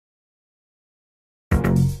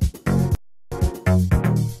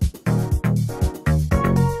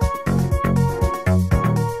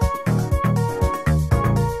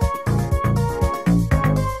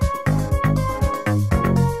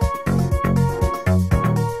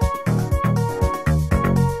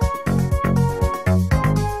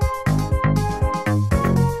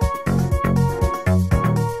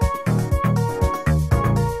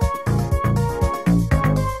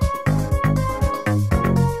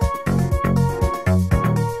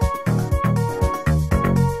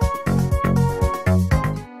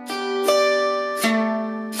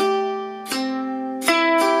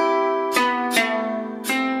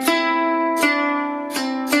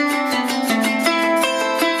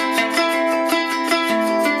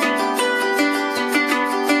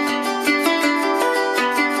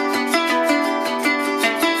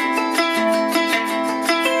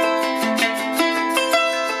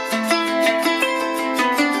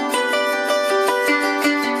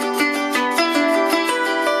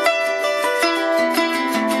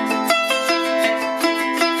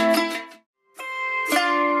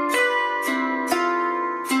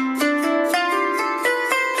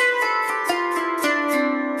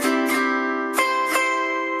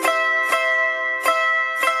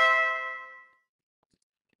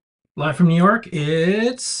Live from New York,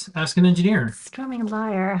 it's Ask an Engineer. Storming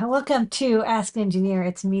Liar. Welcome to Ask Engineer.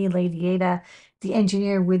 It's me, Lady Ada, the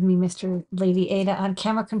engineer with me, Mr. Lady Ada on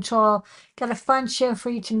camera control. Got a fun show for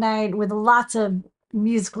you tonight with lots of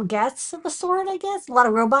musical guests of the sort, I guess. A lot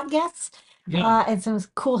of robot guests, Yeah, and some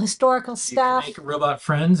cool historical you can make stuff. robot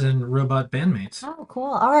friends and robot bandmates. Oh, cool.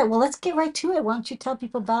 All right, well, let's get right to it. Why don't you tell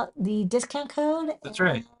people about the discount code That's and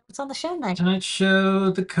right. what's on the show tonight? Tonight's show,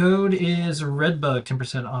 the code is Redbug,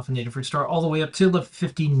 10% off the Native Fruit Store, all the way up to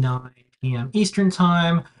 11:59 p.m. Eastern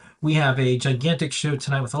Time. We have a gigantic show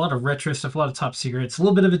tonight with a lot of retro stuff, a lot of top secrets, a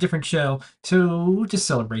little bit of a different show. So to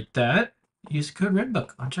celebrate that, use the code Redbug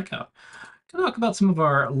on checkout. Gonna talk about some of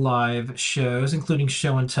our live shows, including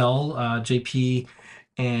Show and Tell. JP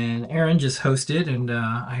and Aaron just hosted, and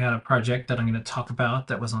I got a project that I'm going to talk about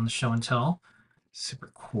that was on the Show and Tell.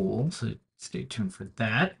 Super cool, so stay tuned for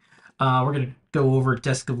that. We're going to go over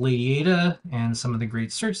Desk of Lady Ada and some of the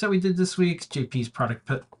great search that we did this week, JP's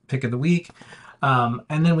product pick of the week.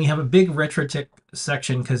 And then we have a big retro tech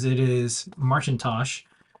section because it is Marcintosh.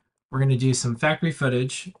 We're going to do some factory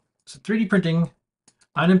footage, so 3D printing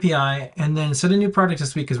on MPI, and then set a new product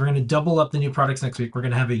this week because we're going to double up the new products next week. We're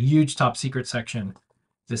going to have a huge top secret section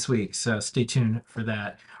this week, so stay tuned for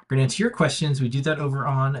that. We're going to answer your questions. We do that over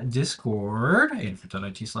on Discord,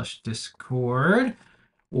 adafruit.it/discord,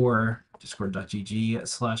 or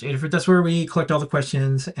discord.gg/Adafruit. That's where we collect all the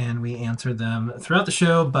questions and we answer them throughout the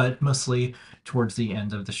show, but mostly towards the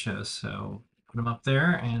end of the show. So put them up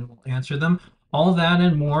there and we'll answer them. All that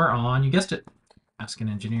and more on, you guessed it, Ask an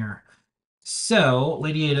Engineer. So,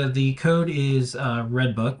 Lady Ada, the code is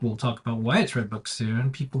Redbook. We'll talk about why it's Redbook soon.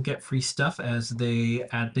 People get free stuff as they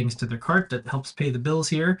add things to their cart that helps pay the bills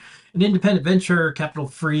here. An independent venture, capital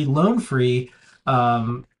free, loan free,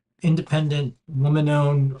 independent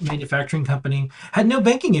woman-owned manufacturing company. Had no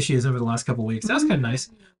banking issues over the last couple of weeks. That was kind of nice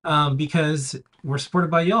because we're supported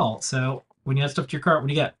by y'all. So when you add stuff to your cart, what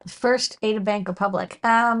do you get? First, Ada Bank Republic.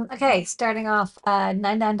 Okay, starting off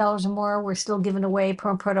 $99 or more. We're still giving away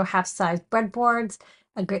Proto half-size breadboards.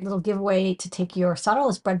 A great little giveaway to take your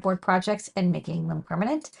solderless breadboard projects and making them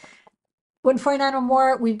permanent. 149 or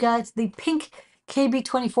more, we've got the pink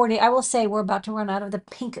KB2040. I will say we're about to run out of the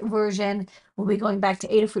pink version. We'll be going back to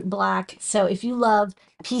Adafruit Black. So if you love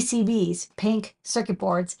PCBs, pink circuit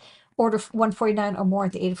boards, order 149 or more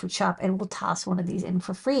at the Adafruit shop and we'll toss one of these in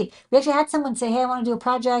for free. We actually had someone say, hey, I want to do a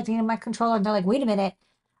project, I need a microcontroller. And they're like, wait a minute,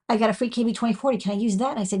 I got a free KB2040. Can I use that?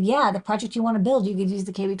 And I said, yeah, the project you want to build, you could use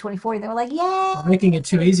the KB2040. And they were like, We're making it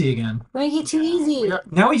too yay! easy again. We're making it too easy.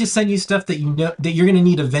 Now we just send you stuff that you know that you're going to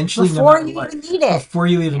need eventually, no Before matter you what, even need it. before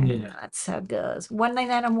you even need it. That's how it goes.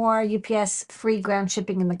 199 or more UPS free ground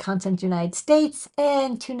shipping in the continental United States,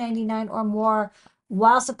 and 299 or more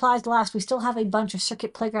while supplies last. We still have a bunch of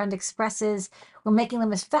Circuit Playground Expresses. We're making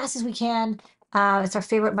them as fast as we can. It's our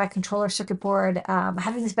favorite microcontroller circuit board.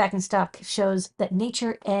 Having this back in stock shows that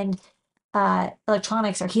nature and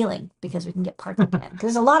electronics are healing because we can get parts again. Because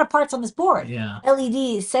there's a lot of parts on this board. Yeah.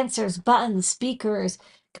 LEDs, sensors, buttons, speakers,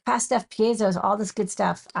 capacitive piezos, all this good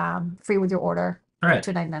stuff. Free with your order. All right.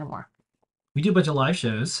 $2.99 or more. We do a bunch of live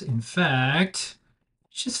shows. In fact,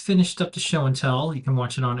 just finished up the Show and Tell. You can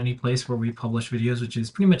watch it on any place where we publish videos, which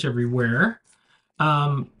is pretty much everywhere.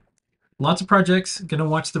 Lots of projects. Gonna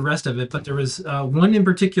watch the rest of it, but there was one in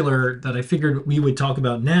particular that I figured we would talk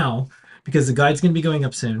about now because the guide's going to be going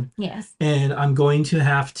up soon. Yes. And I'm going to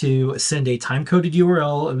have to send a time-coded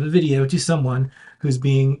URL of a video to someone who's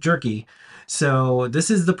being jerky. So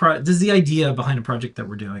this is the idea behind a project that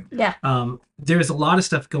we're doing. Yeah. There's a lot of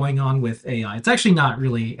stuff going on with AI. It's actually not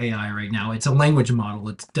really AI right now. It's a language model.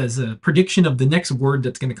 It does a prediction of the next word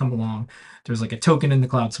that's going to come along. There's like a token in the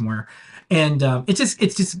cloud somewhere. And it's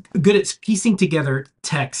just good at piecing together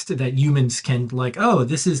text that humans can like, oh,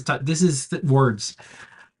 this is the words.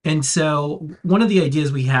 And so one of the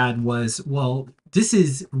ideas we had was, well, this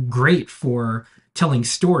is great for telling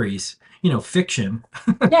stories, fiction.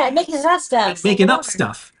 Yeah, making up stuff. Making up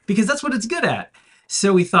stuff, because that's what it's good at.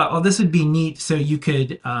 So we thought, oh, this would be neat. So you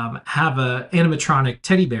could have a animatronic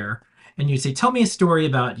teddy bear, and you'd say, tell me a story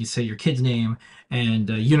about, you say your kid's name and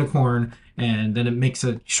a unicorn, and then it makes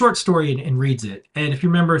a short story and reads it. And if you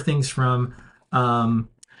remember things from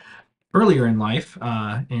earlier in life,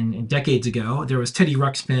 in decades ago, there was Teddy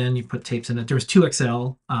Ruxpin. You put tapes in it. There was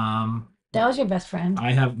 2XL. That was your best friend.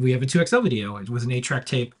 We have a 2XL video. It was an 8-track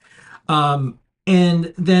tape.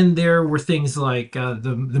 And then there were things like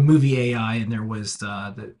the movie AI, and there was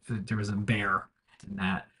there was a bear in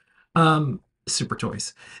that. Super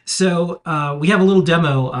Toys. So we have a little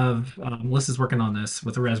demo of Melissa's working on this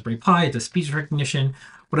with a Raspberry Pi. It's a speech recognition.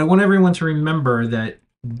 But I want everyone to remember that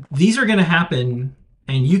these are going to happen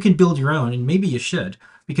and you can build your own, and maybe you should,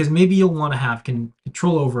 because maybe you'll want to have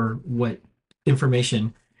control over what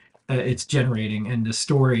information it's generating and the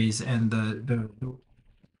stories and the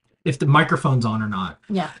if the microphone's on or not.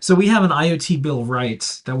 Yeah. So we have an IoT Bill of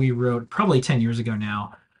Rights that we wrote probably 10 years ago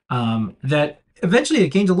now, that eventually it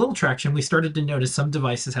gained a little traction. We started to notice some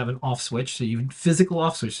devices have an off switch, so you physical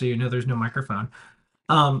off switch, so you know there's no microphone.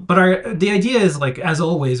 But the idea is, like, as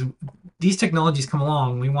always, these technologies come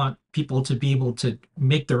along, we want people to be able to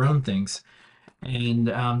make their own things. And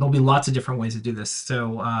there'll be lots of different ways to do this.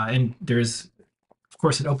 So, and there's, of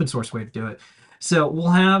course, an open source way to do it. So we'll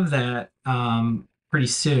have that pretty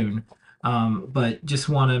soon. But just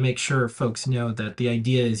want to make sure folks know that the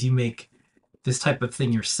idea is you make this type of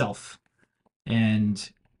thing yourself. And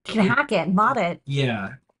You can hack it, mod it.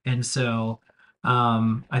 yeah. And so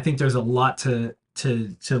I think there's a lot to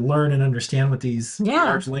learn and understand with these Yeah.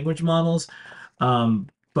 large language models.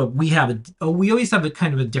 But we always have a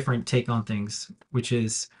kind of a different take on things, which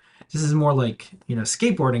is this is more like,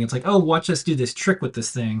 skateboarding. It's like, oh, watch us do this trick with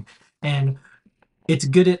this thing, and it's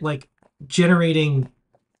good at like generating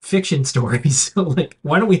fiction stories. So like,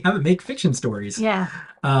 why don't we have it make fiction stories? Yeah.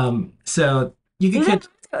 So you can catch.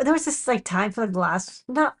 There was this like time for like the last,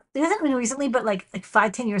 not it hasn't been recently, but like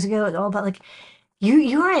 5-10 years ago, it was all about like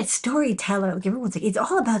you are a storyteller. Like everyone's like, it's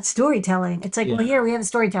all about storytelling. It's like, well, Yeah. here we have a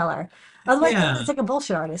storyteller. Otherwise, Yeah. it's like a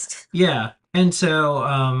bullshit artist. Yeah. And so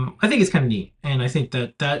I think it's kind of neat, and I think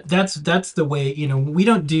that's the way, we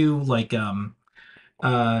don't do like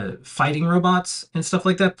fighting robots and stuff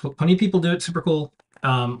like that. Plenty of people do it, super cool.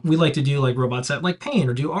 We like to do like robots that like paint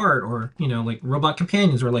or do art, or like robot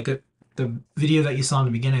companions, or like the video that you saw in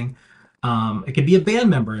the beginning. It could be a band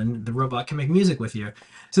member, and the robot can make music with you.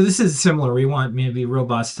 So this is similar. We want maybe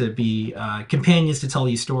robots to be companions to tell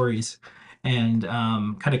you stories, and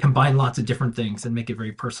kind of combine lots of different things and make it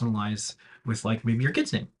very personalized with like maybe your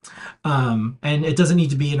kid's name. And it doesn't need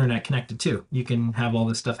to be internet connected too. You can have all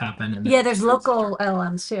this stuff happen. And Yeah, there's local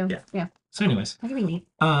LLMs too. Yeah. Yeah. So anyways, That could be neat.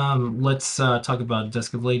 let's talk about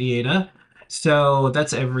Desk of Lady Ada. So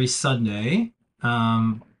that's every Sunday.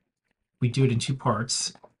 We do it in 2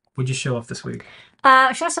 parts. What'd you show off this week?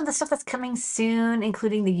 Show some of the stuff that's coming soon,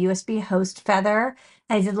 including the USB host Feather.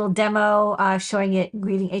 I did a little demo showing it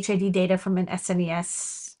reading HID data from an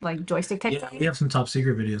SNES like joystick type Yeah, thing. we have some top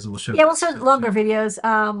secret videos that we'll show. Yeah, we'll show longer videos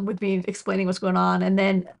with me explaining what's going on, and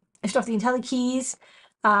then I showed off the IntelliKeys,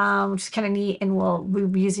 which is kind of neat, and we'll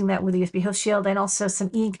be using that with the USB host shield, and also some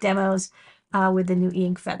e-ink demos with the new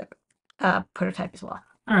e-ink Feather prototype as well.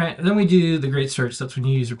 All right, and then we do the Great Search. That's when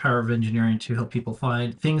you use your power of engineering to help people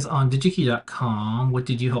find things on digikey.com. What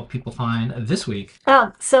did you help people find this week?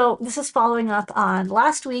 So this is following up on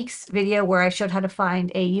last week's video where I showed how to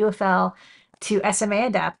find a UFL to SMA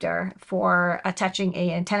adapter for attaching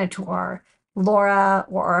a antenna to our LoRa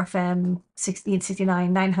or RFM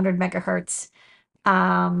 1669 900 megahertz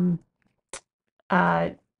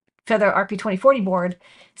Feather RP2040 board.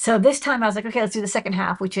 So this time I was like, okay, let's do the second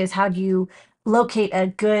half, which is how do you locate a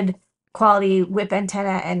good quality whip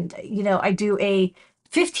antenna? And, I do a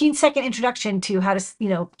 15-second introduction to how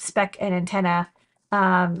to, spec an antenna.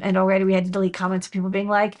 And already we had to delete comments of people being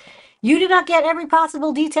like, you did not get every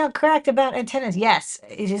possible detail correct about antennas. Yes,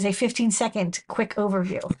 it is a 15-second quick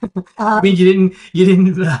overview. I mean, you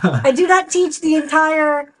didn't. I do not teach the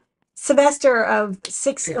entire semester of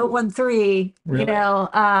 6013, Really?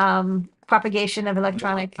 propagation of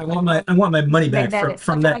electronic. I want my money back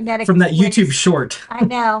from that Electromagnetic YouTube waves. short. I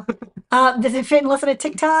know. Does it fit in less than a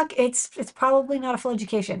TikTok? It's probably not a full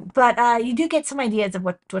education, but you do get some ideas of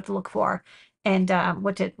what to look for and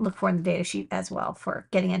what to look for in the data sheet as well for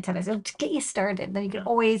getting antennas. It'll get you started. Then you can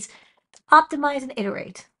always optimize and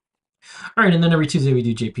iterate. All right, and then every Tuesday we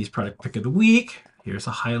do JP's product pick of the week. Here's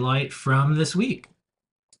a highlight from this week.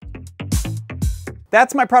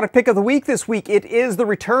 That's my product pick of the week this week. It is the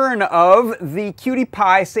return of the QT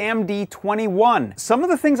Py SAMD21. Some of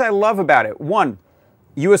the things I love about it: 1,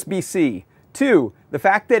 USB-C. 2, the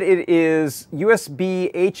fact that it is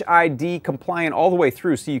USB HID compliant all the way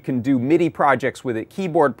through, so you can do MIDI projects with it,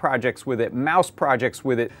 keyboard projects with it, mouse projects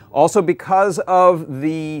with it. Also, because of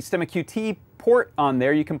the Stemma QT port on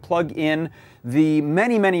there, you can plug in the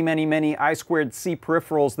many I2C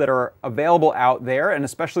peripherals that are available out there, and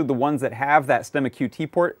especially the ones that have that Stemma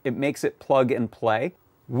QT port. It makes it plug and play.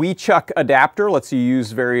 WeChuck adapter lets you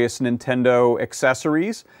use various Nintendo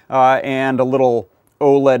accessories and a little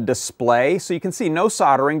OLED display, so you can see no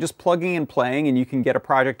soldering, just plugging and playing, and you can get a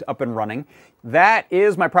project up and running. That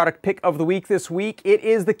is my product pick of the week this week. It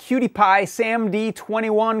is the QT Py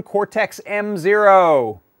SAMD21 Cortex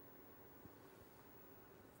M0.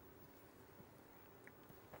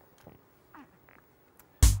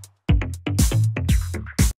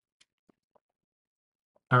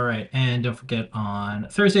 All right, and don't forget on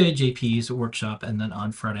Thursday, JP's workshop, and then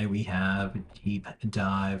on Friday we have Deep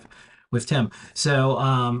Dive with Tim.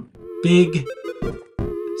 So, big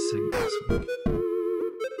segment this week.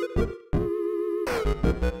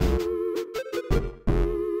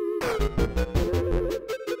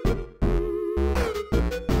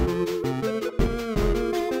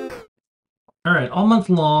 All right, all month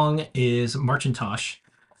long is March and Tosh.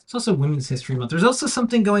 It's also Women's History Month. There's also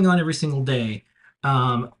something going on every single day.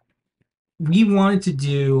 We wanted to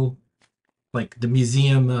do like the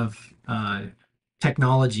Museum of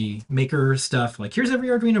Technology, maker stuff. Like here's every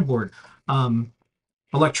Arduino board,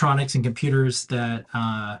 electronics and computers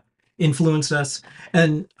that influenced us,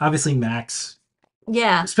 and obviously Macs,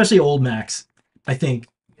 Yeah. especially old Macs, I think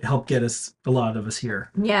helped get us a lot of us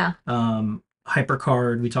here. Yeah.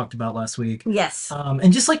 HyperCard we talked about last week. Yes.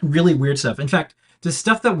 And just like really weird stuff. In fact, the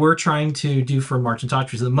stuff that we're trying to do for March and Tosh,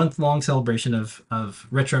 which is a month-long celebration of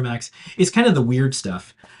Retro Macs, is kind of the weird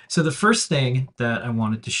stuff. So the first thing that I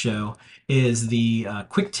wanted to show is the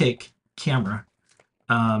Quick Take camera.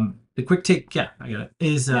 The Quick Take, yeah, I got it.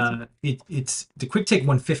 Is it's the Quick Take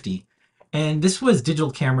 150, and this was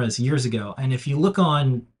digital cameras years ago. And if you look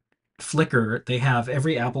on Flickr, they have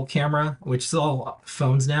every Apple camera, which is all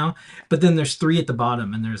phones now, but then there's 3 at the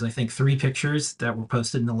bottom, and there's I think 3 pictures that were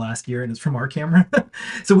posted in the last year, and it's from our camera.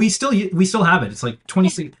 So we still have it. It's like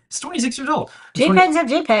 26. It's 26 years old. JPEGs have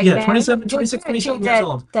JPEG. Yeah, man. 27, 26, 27 years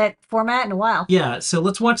old. That format in a while. Yeah, so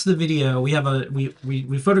let's watch the video. We have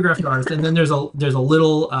we photographed ours, and then there's a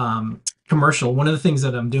little commercial. One of the things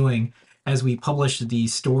that I'm doing as we publish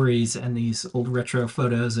these stories and these old retro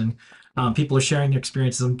photos, and people are sharing their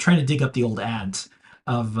experiences, I'm trying to dig up the old ads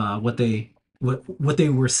of what they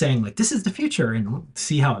were saying, like this is the future, and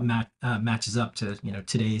see how it matches up to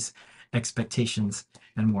today's expectations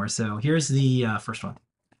and more. So here's the first one.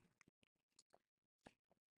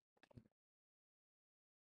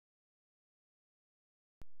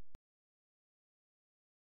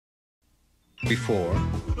 Before,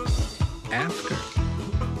 after.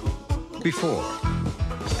 Before,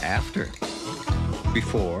 after.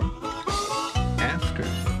 Before, after.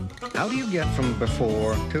 How do you get from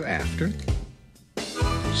before to after?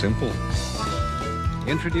 Simple.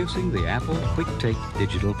 Introducing the Apple Quick Take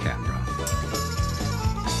digital camera.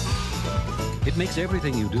 It makes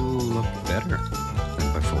everything you do look better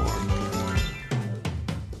than before.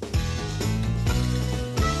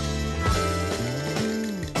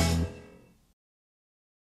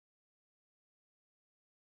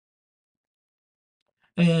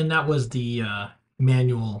 And that was the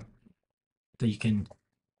manual that you can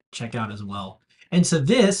check out as well. And so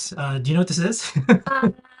this, do you know what this is?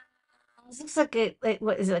 This looks like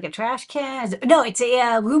what is it, like a trash can? No, it's a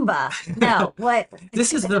Roomba. No, what?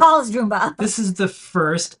 This is the the tallest Roomba. This is the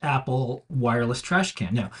first Apple wireless trash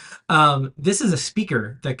can. No, this is a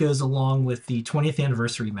speaker that goes along with the 20th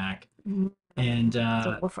anniversary Mac, Mhm. and It's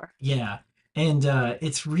a woofer. yeah, and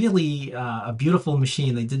it's really a beautiful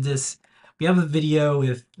machine. They did this. We have a video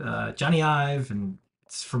with Johnny Ive, and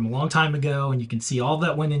it's from a long time ago, and you can see all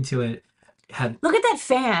that went into it. It had Look at that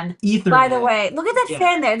fan. Ethernet. By the way, look at that Yeah.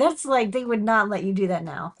 fan there. That's like they would not let you do that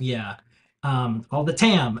now. Yeah. All the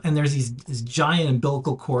TAM, and there's this giant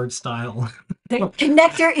umbilical cord style. The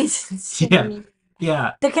connector is Yeah.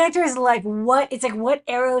 Yeah. The connector is like what? It's like what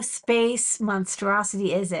aerospace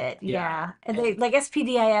monstrosity is it? Yeah. Yeah. And they like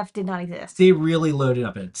SPDIF did not exist. They really loaded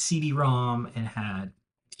up. It had CD-ROM, and had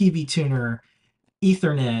TV tuner,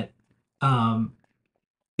 Ethernet.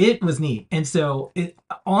 It was neat. And so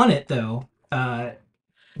on it though,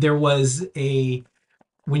 there was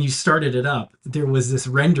when you started it up, there was this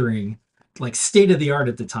rendering, like state of the art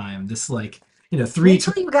at the time. This like, Wait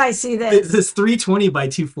till you guys see this. this 320 by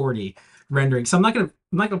 240 rendering. So I'm not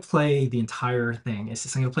gonna play the entire thing. It's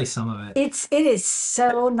just I'm gonna play some of it. It is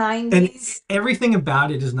so 90s. And everything about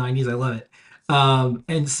it is 90s. I love it.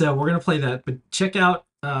 And so we're gonna play that. But check out.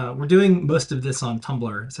 We're doing most of this on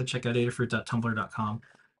Tumblr. So check out adafruit.tumblr.com.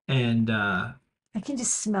 And I can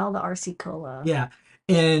just smell the RC Cola. yeah,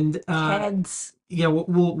 and Heads. yeah,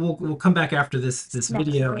 we'll come back after this Snack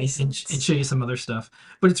video and raisins. show you some other stuff.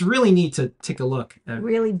 But it's really neat to take a look at,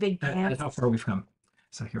 Really big at pants. how far we've come.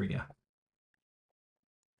 So here we go.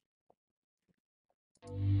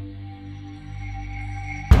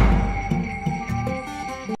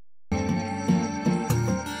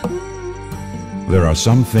 There are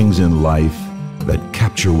some things in life that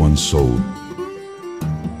capture one's soul,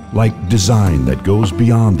 like design that goes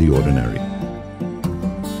beyond the ordinary,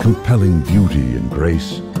 compelling beauty and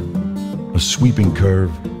grace, a sweeping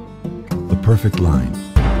curve, the perfect line.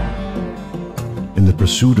 In the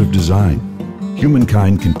pursuit of design,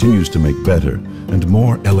 humankind continues to make better and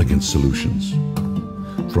more elegant solutions.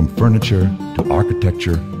 From furniture to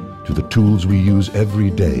architecture to the tools we use every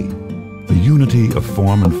day, the unity of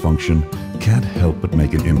form and function can't help but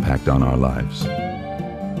make an impact on our lives.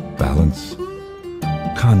 Balance,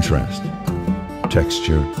 contrast,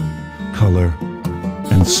 texture, color,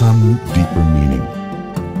 and some deeper meaning.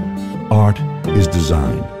 Art is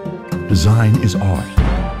design. Design is art.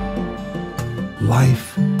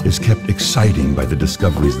 Life is kept exciting by the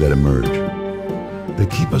discoveries that emerge. They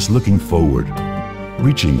keep us looking forward,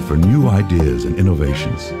 reaching for new ideas and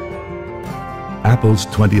innovations. Apple's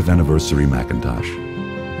 20th anniversary Macintosh,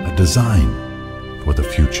 a design for the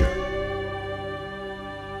future.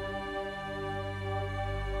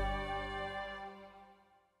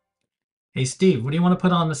 Hey, Steve, what do you want to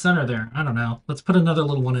put on the center there? I don't know. Let's put another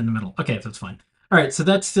little one in the middle. Okay, that's fine. All right, so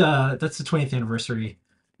that's the 20th anniversary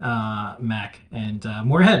Mac, and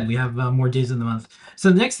more ahead. We have more days in the month. So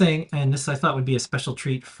the next thing, and this I thought would be a special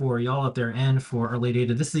treat for y'all out there and for our late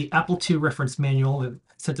Ada. This is the Apple II reference manual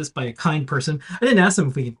sent us by a kind person. I didn't ask them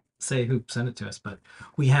if we could say who sent it to us, but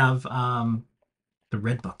we have the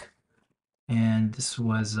Red Book, and this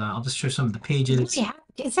was I'll just show some of the pages.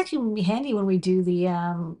 It's actually handy when we do the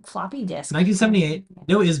floppy disk. 1978.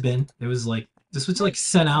 No ISBN. It was like this was like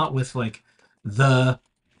sent out with like the.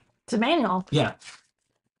 It's a manual. Yeah.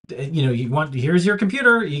 You know, you want here's your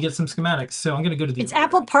computer. You get some schematics. So I'm gonna go to the. It's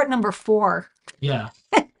Apple part number 4. Yeah.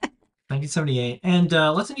 1978, and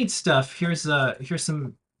lots of neat stuff. Here's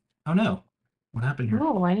some. Oh no, what happened here?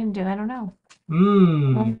 Oh, I don't know.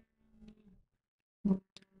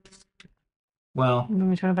 Well. Let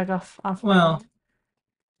me turn it back off. Well.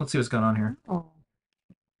 Let's see what's going on here. Oh.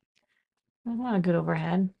 That's not a good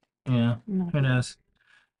overhead. Yeah. No. Who knows?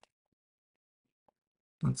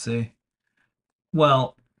 Let's see.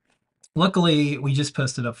 Well, luckily we just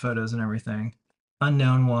posted up photos and everything.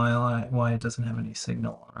 Unknown why it doesn't have any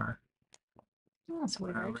signal on our. Oh, that's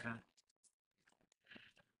weird. Overhead.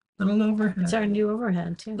 Little overhead. It's our new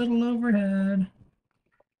overhead too. Little overhead.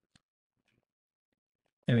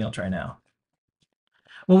 Maybe I'll try now.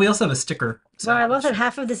 Well, we also have a sticker. Well, I love that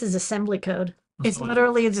half of this is assembly code. It's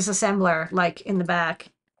literally just assembler, like in the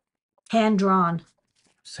back, hand drawn.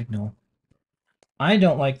 Signal. I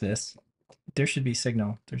don't like this. There should be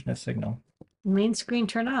signal. There's no signal. Main screen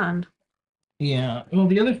turn on. Yeah. Well,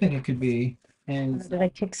 the other thing it could be, and Did I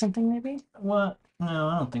kick something maybe? what? No,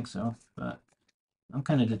 I don't think so. But I'm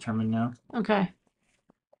kind of determined now. Okay.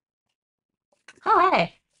 Oh,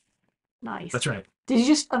 hey. Nice. That's right. Did you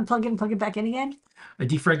just unplug it and plug it back in again? I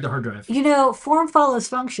defragged the hard drive. You know, form follows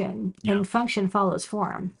function, Yeah. and function follows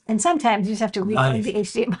form. And sometimes you just have to replug the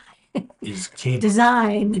HDMI Is cable.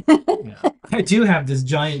 design. Yeah. I do have this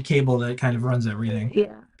giant cable that kind of runs everything.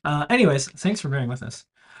 Yeah. Anyways, thanks for bearing with us.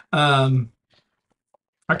 Our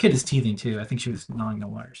kid is teething too. I think she was gnawing the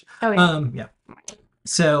wires. Oh, yeah. Yeah.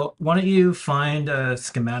 So why don't you find a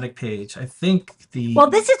schematic page? I think the. Well,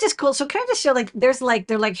 this is just cool. So can I just show they're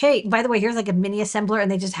like, hey, by the way, here's like a mini assembler,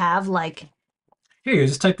 and they just have like. Here you go.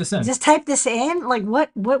 Just type this in. Just type this in. Like,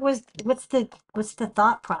 what's the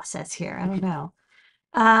thought process here? I don't know.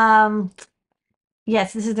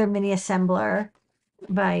 Yes, this is their mini assembler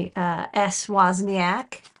by S.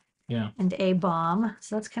 Wozniak. Yeah. And A. Baum.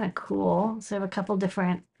 So that's kind of cool. So they have a couple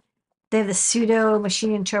different. They have the pseudo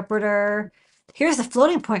machine interpreter. Here's the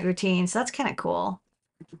floating point routine. So that's kind of cool.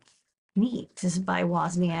 Neat. This is by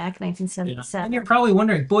Wozniak, 1977. Yeah. And you're probably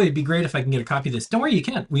wondering, boy, it'd be great if I can get a copy of this. Don't worry, you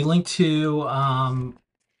can. We link to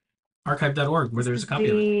archive.org where there's a copy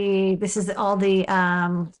of it. This is all the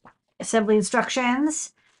assembly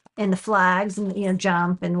instructions and the flags and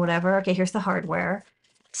jump and whatever. Okay, here's the hardware,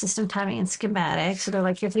 system timing and schematics. So they're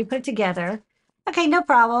like, here's how you put it together. Okay, no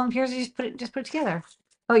problem. Here's you just put it together.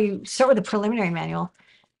 Oh, you start with the preliminary manual.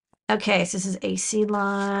 Okay, so this is AC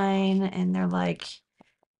line, and they're like,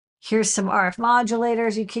 here's some RF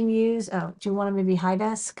modulators you can use. Oh, do you want to maybe hide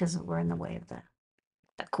us? Because we're in the way of the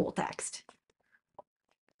cool text.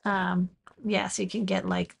 Yeah, so you can get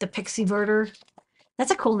like the Pixieverter.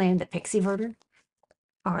 That's a cool name, the Pixieverter.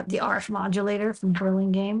 Or the RF modulator from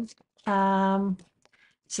Burlingame. So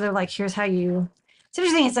they're like, here's how you. It's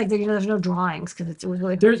interesting. It's like there's no drawings because it was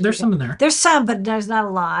really. There's some in there. There's some, but there's not a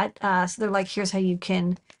lot. So they're like, here's how you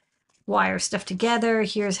can wire stuff together.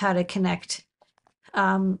 Here's how to connect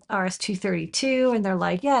RS-232, and they're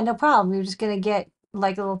like, yeah, no problem. You're just gonna get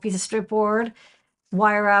like a little piece of strip board,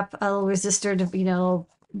 wire up a little resistor to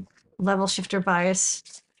level shifter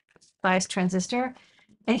bias transistor,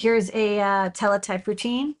 and here's a teletype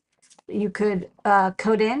routine that you could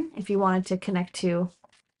code in if you wanted to connect to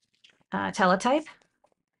teletype.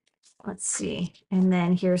 let's see. And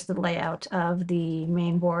then here's the layout of the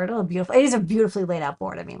main board. Oh, beautiful. It is a beautifully laid out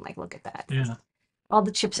board. I mean, like, look at that. Yeah. All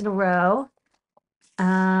the chips in a row.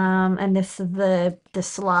 And this is the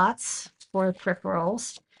slots for the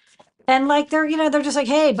peripherals. And like they're just like,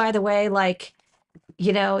 hey, by the way, like,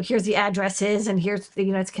 here's the addresses and here's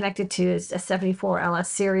it's connected to a 74 LS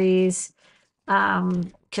series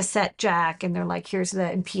cassette jack, and they're like, here's the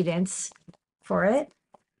impedance for it.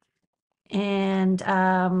 And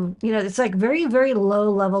it's like very, very low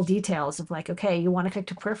level details of like, okay, you want to connect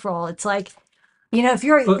to peripheral. It's like, if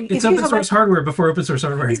you're Well, it's open source hardware before open source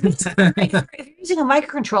hardware. if you're using a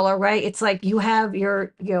microcontroller, right? It's like you have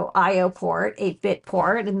your IO port, 8-bit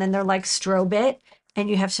port, and then they're like strobit, and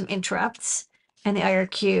you have some interrupts and the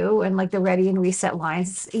IRQ and like the ready and reset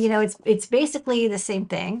lines. It's basically the same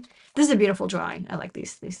thing. This is a beautiful drawing. I like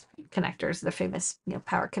these connectors, the famous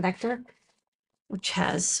power connector, which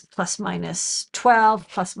has plus minus 12,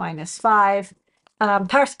 plus minus 5.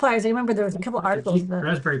 Power supplies. I remember there was a couple articles.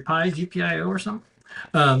 Raspberry Pi, GPIO or something.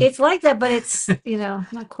 It's like that, but it's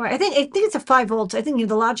not quite. I think it's a 5 volts. I think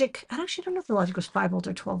the logic. I actually don't know if the logic was 5 volts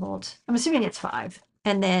or 12 volts. I'm assuming it's 5.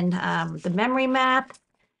 And then the memory map,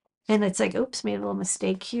 and it's like, oops, made a little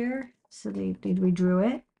mistake here, so they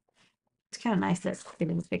redrew it. It's kind of nice that they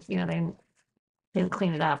didn't fix. They didn't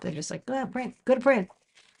clean it up. They're just like, oh, print, go to print.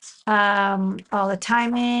 All the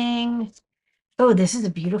timing. Oh, this is a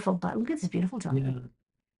beautiful button. Look at this beautiful drawing. Yeah.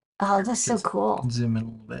 Oh, that's so cool. Zoom in a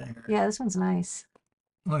little bit here. Yeah, this one's nice.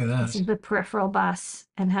 Look at This that. is the peripheral bus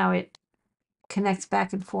and how it connects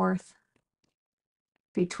back and forth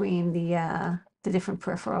between the different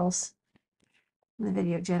peripherals. The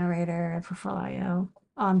video generator, peripheral IO,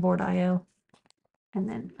 onboard IO. And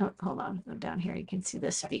then, oh, hold on, go down here. You can see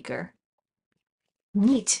the speaker.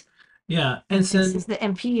 Neat. Yeah, and so This is the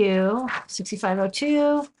MPU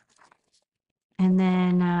 6502. And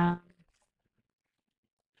then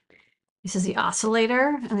this is the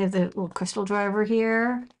oscillator, and they have the little crystal driver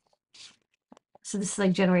here. So this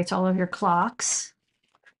like generates all of your clocks,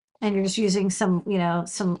 and you're just using some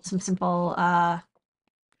simple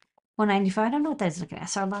 195. I don't know what that is, like an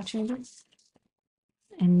SR latch maybe.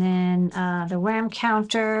 And then the RAM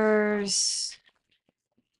counters,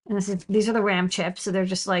 and these are the RAM chips. So they're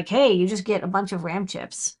just like, hey, you just get a bunch of RAM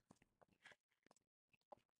chips.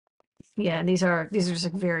 Yeah, these are just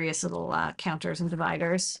like various little counters and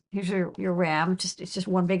dividers. Here's your RAM. It's just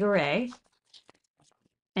one big array.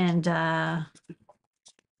 And let's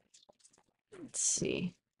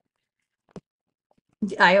see.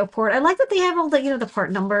 The IO port. I like that they have all the the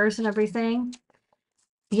part numbers and everything.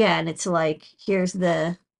 Yeah, and it's like here's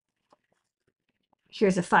a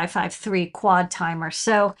 553 quad timer.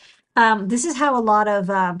 So this is how a lot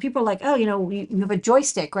of people are like, oh, you have a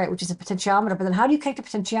joystick, right, which is a potentiometer, but then how do you connect a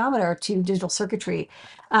potentiometer to digital circuitry?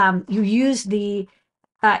 You use the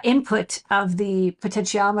input of the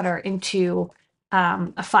potentiometer into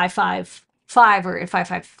a 555 or a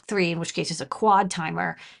 553, in which case it's a quad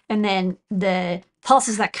timer. And then the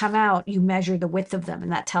pulses that come out, you measure the width of them,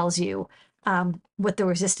 and that tells you what the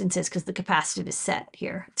resistance is, because the capacitive is set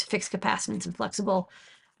here. It's fixed capacitance and flexible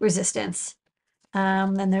resistance.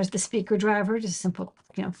 Then there's the speaker driver, just a simple,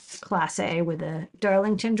 class A with a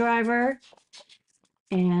Darlington driver.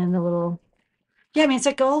 And the little, yeah, I mean, it's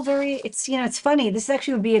like all very, it's funny. This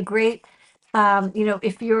actually would be a great,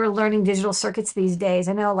 if you're learning digital circuits these days.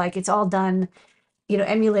 I know, like, it's all done,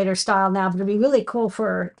 emulator style now, but it'd be really cool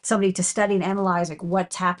for somebody to study and analyze, like,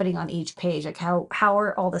 what's happening on each page. Like, how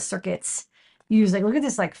are all the circuits used? Like, look at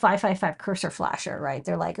this, like, 555 cursor flasher, right?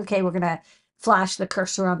 They're like, okay, we're going to flash the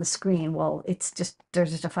cursor on the screen. Well, there's just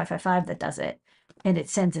a 555 that does it, and it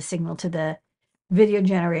sends a signal to the video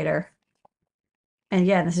generator. And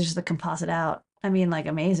yeah, this is just the composite out. I mean, like,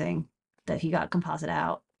 amazing that he got composite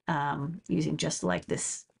out using just like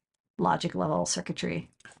this logic level circuitry.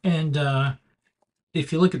 And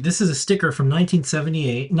if you look at, this is a sticker from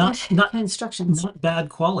 1978, not instructions, not bad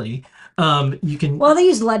quality. You can, well, they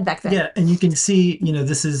used lead back then. yeah, and you can see,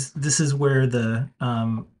 this is where the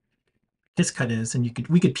his cut is, and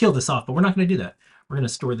we could peel this off, but we're not going to do that. We're going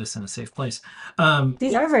to store this in a safe place.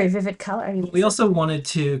 These are very vivid color. I mean, we also wanted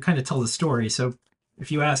to kind of tell the story. So if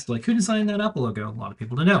you ask, like, who designed that Apple logo, a lot of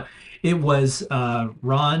people don't know. It was Rob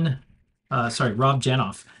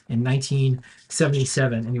Janoff in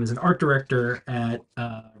 1977, and he was an art director at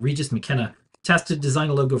Regis McKenna. Tasked to design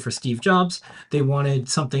a logo for Steve Jobs. They wanted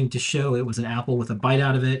something to show it was an apple with a bite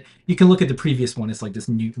out of it. You can look at the previous one. It's like this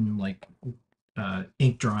Newton, like,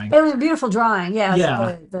 ink drawing. It was a beautiful drawing. Yeah.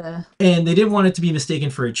 Yeah. And they didn't want it to be mistaken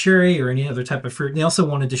for a cherry or any other type of fruit. And they also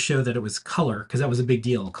wanted to show that it was color, because that was a big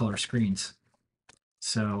deal, color screens.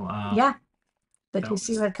 So yeah. The That two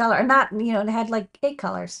C was- red color, and not it had like 8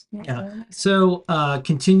 colors. Yeah. So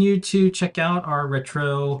continue to check out our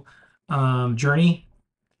retro journey.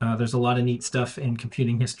 There's a lot of neat stuff in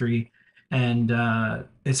computing history, and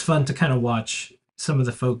it's fun to kind of watch some of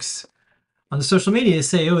the folks on the social media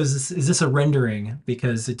say, "Oh, is this a rendering?"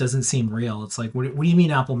 Because it doesn't seem real. It's like, what do you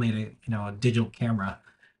mean Apple made a digital camera?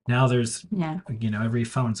 Now there's every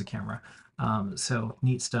phone's a camera. So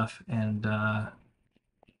neat stuff, and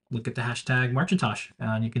look at the hashtag Marcintosh,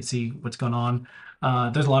 and you can see what's going on.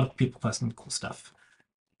 There's a lot of people posting cool stuff,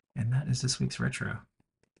 and that is this week's retro.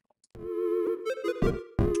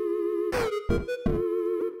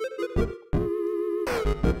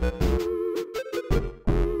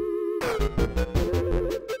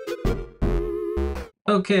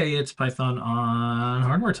 Okay, it's Python on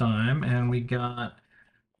Hardware Time, and we got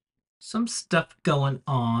some stuff going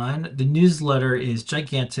on. The newsletter is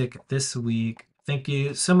gigantic this week. Thank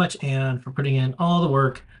you so much, Anne, for putting in all the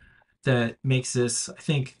work that makes this, I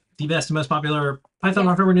think, the best and most popular Python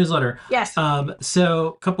on Hardware newsletter. Yes. So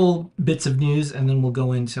a couple bits of news, and then we'll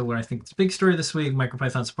go into what I think is the big story this week,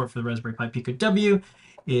 MicroPython support for the Raspberry Pi Pico W.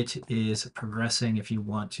 It is progressing. If you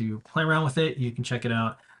want to play around with it, you can check it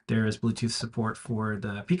out. There is Bluetooth support for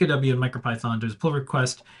the Pico W and MicroPython. There's a pull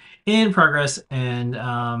request in progress, and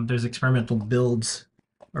there's experimental builds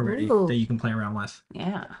already that you can play around with.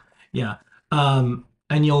 Yeah. Yeah. And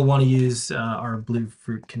you'll want to use our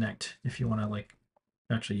Bluefruit Connect if you want to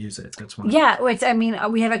actually use it. That's one. Yeah,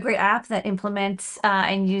 we have a great app that implements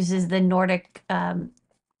and uses the Nordic, the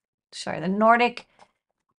Nordic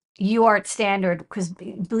UART standard, because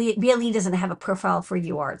BLE doesn't have a profile for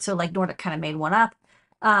UART, so Nordic kind of made one up.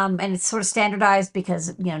 And it's sort of standardized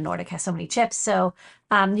because Nordic has so many chips. So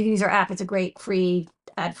you can use our app. It's a great free,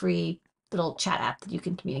 ad-free little chat app that you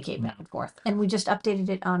can communicate back and forth. And we just updated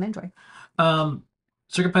it on Android.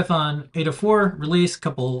 CircuitPython 804 release,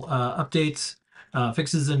 couple updates,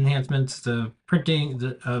 fixes and enhancements, the printing,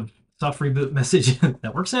 the soft reboot message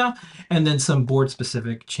that works now, and then some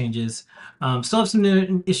board-specific changes. Still have some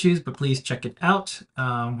new issues, but please check it out.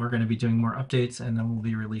 We're going to be doing more updates, and then we'll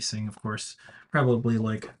be releasing, of course,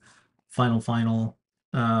 probably final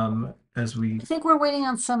as we. I think we're waiting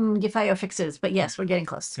on some GIF.io fixes, but yes, we're getting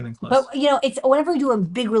close. Getting close. But it's whenever we do a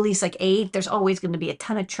big release like 8, there's always going to be a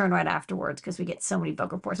ton of churn right afterwards because we get so many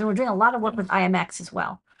bug reports, and we're doing a lot of work with IMX as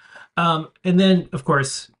well. And then, of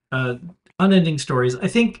course, unending stories. I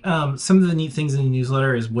think some of the neat things in the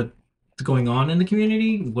newsletter is what's going on in the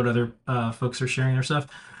community, what other folks are sharing their stuff.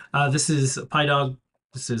 This is PyDog.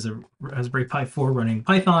 This is a Raspberry Pi 4 running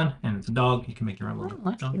Python, and it's a dog. You can make your own little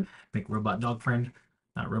dog. Make a robot dog friend,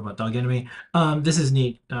 not robot dog enemy. This is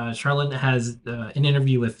neat. Charlotte has an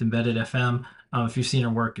interview with Embedded FM. If you've seen her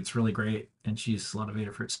work, it's really great, and she uses a lot of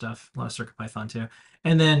Adafruit stuff, a lot of CircuitPython too.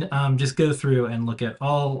 And then just go through and look at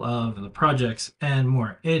all of the projects and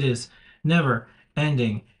more. It is never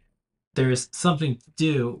ending. There's something to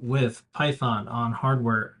do with Python on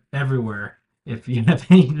hardware everywhere. If you have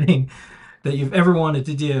anything that you've ever wanted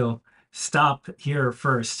to do, stop here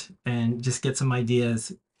first and just get some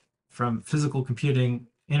ideas from physical computing,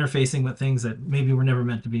 interfacing with things that maybe were never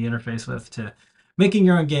meant to be interfaced with, to making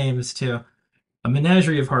your own games, to a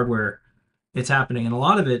menagerie of hardware. It's happening, and a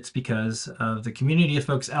lot of it's because of the community of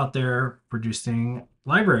folks out there producing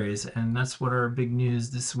libraries, and that's what our big news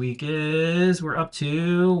this week is. We're up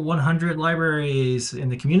to 100 libraries in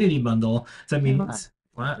the community bundle. So that means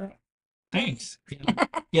what? Right. Thanks.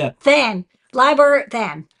 Yeah. Than library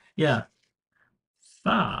than. Yeah.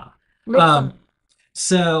 Ah. Oh,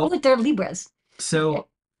 So but they're Libras. So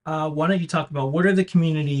why don't you talk about what are the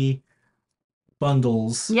community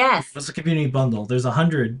bundles? Yes. What's a community bundle? There's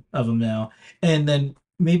 100 of them now. And then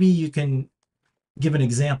maybe you can give an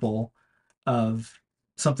example of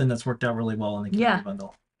something that's worked out really well in the community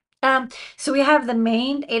bundle. So we have the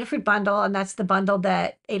main Adafruit bundle, and that's the bundle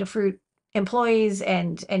that Adafruit employees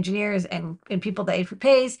and engineers and people that Adafruit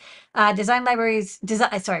pays,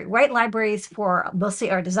 write libraries for mostly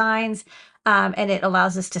our designs. And it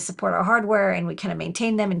allows us to support our hardware, and we kind of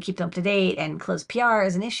maintain them and keep them up to date and close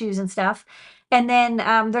PRs and issues and stuff. And then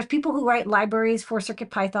there's people who write libraries for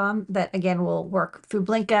CircuitPython that, again, will work through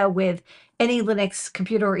Blinka with any Linux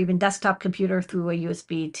computer or even desktop computer through a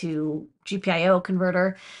USB to GPIO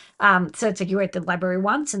converter. So it's like you write the library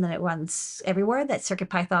once, and then it runs everywhere that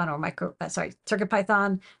CircuitPython or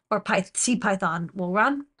CircuitPython or CPython will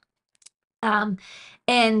run.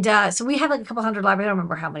 So we have a couple hundred libraries. I don't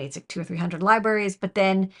remember how many. It's like 200 or 300 libraries. But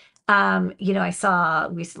then, I saw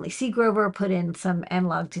recently Cgrover put in some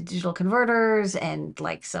analog to digital converters and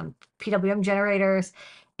some PWM generators.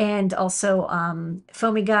 and also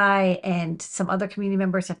Foamy Guy and some other community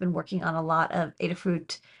members have been working on a lot of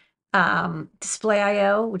Adafruit Display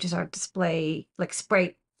IO, which is our display like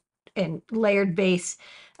sprite and layered base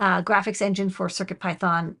graphics engine for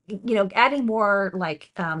CircuitPython. You know, adding more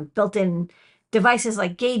like built-in devices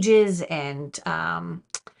like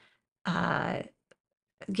uh,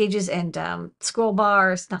 gauges and scroll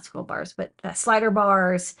bars, not scroll bars, but slider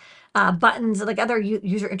bars, buttons, like other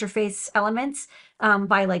user interface elements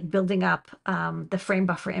by like building up the frame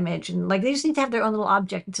buffer image. And like they just need to have their own little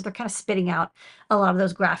object. And so they're kind of spitting out a lot of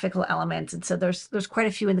those graphical elements. And so there's quite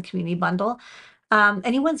a few in the community bundle.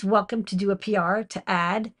 Anyone's welcome to do a PR to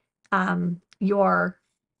add your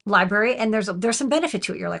library, and there's some benefit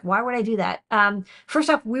to it. You're like, why would I do that? First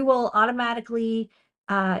off, we will automatically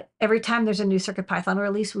every time there's a new CircuitPython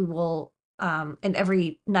release, we will and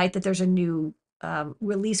every night that there's a new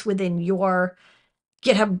release within your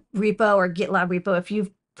GitHub repo or GitLab repo, if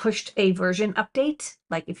you've pushed a version update,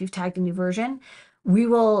 like if you've tagged a new version, we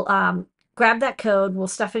will grab that code, we'll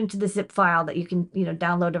stuff it into the zip file that you can, you know,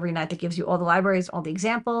 download every night that gives you all the libraries, all the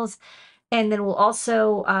examples. And then we'll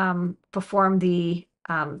also perform the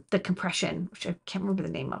compression, which I can't remember the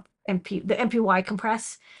name of, the MPY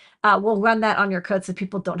compress. We'll run that on your code so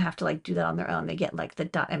people don't have to like do that on their own. They get like the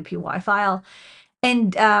 .mpy file.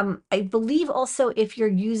 And I believe also if you're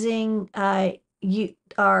using our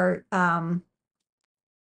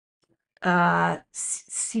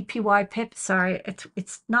CPY pip, sorry,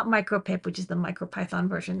 it's not micropip, which is the MicroPython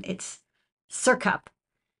version. It's circup,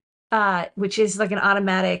 which is like an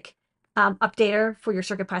automatic updater for your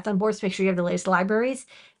CircuitPython boards to make sure you have the latest libraries.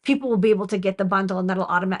 People will be able to get the bundle, and that'll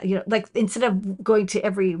automatic, you know, like instead of going to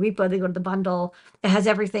every repo, they go to the bundle. It has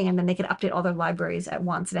everything, and then they can update all their libraries at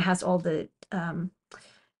once, and it has all the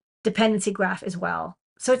dependency graph as well.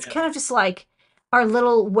 So it's kind of just like our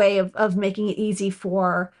little way of making it easy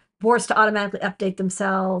for boards to automatically update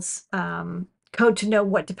themselves, code to know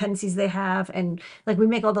what dependencies they have, and like we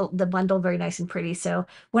make all the bundle very nice and pretty. So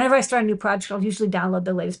whenever I start a new project, I'll usually download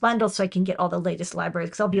the latest bundle so I can get all the latest libraries,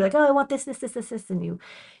 because I'll be like, oh, I want this, and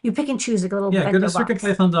you pick and choose like a little go to box.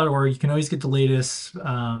 circuitpython.org. You can always get the latest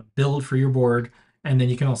build for your board, and then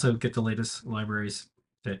you can also get the latest libraries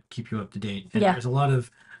that keep you up to date. And there's a lot of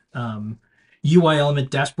UI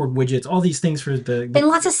element, dashboard widgets, all these things for and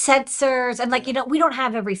lots of sensors, and like, you know, we don't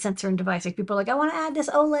have every sensor and device. Like people are like, I want to add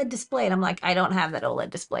this OLED display, and I'm like, I don't have that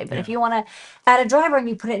OLED display. But if you want to add a driver and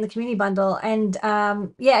you put it in the community bundle, and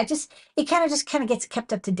it kind of gets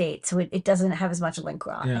kept up to date, so it doesn't have as much link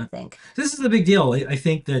rot. I think this is the big deal. I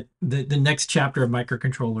think that the next chapter of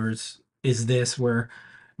microcontrollers is this, where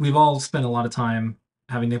we've all spent a lot of time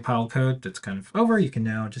having the pile code that's kind of over. You can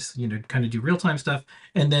now just, you know, kind of do real-time stuff,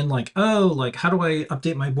 and then like, oh, like how do I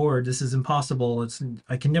update my board? This is impossible.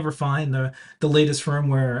 I can never find the latest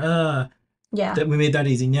firmware. That we made that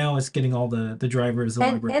easy. Now it's getting all the drivers,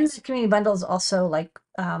 and the community bundle is also like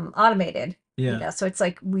automated. You know, so it's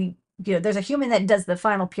like there's a human that does the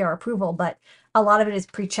final PR approval, but a lot of it is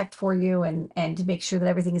pre-checked for you and to make sure that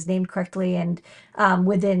everything is named correctly and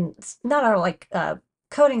within not our like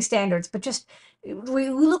coding standards, but just we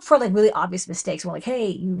look for like really obvious mistakes. We're like, hey,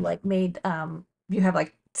 you like made you have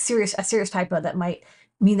like a serious typo that might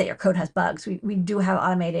mean that your code has bugs. We do have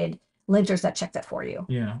automated linters that check that for you.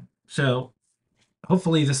 Yeah. So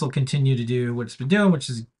hopefully this will continue to do what it's been doing, which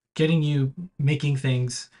is getting you making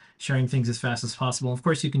things, sharing things as fast as possible. Of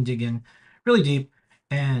course, you can dig in really deep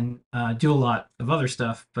and do a lot of other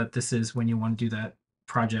stuff, but this is when you want to do that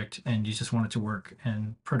project and you just want it to work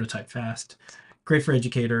and prototype fast. Great for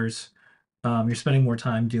educators. You're spending more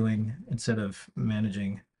time doing instead of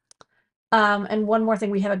managing. And one more thing,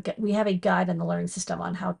 we have a guide in the learning system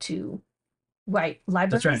on how to write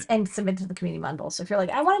libraries and submit to the community bundle. So if you're like,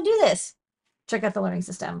 I want to do this, check out the learning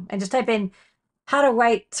system and just type in how to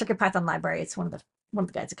write CircuitPython library. It's one of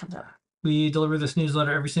the guides that comes up. We deliver this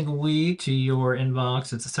newsletter every single week to your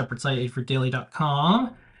inbox. It's a separate site,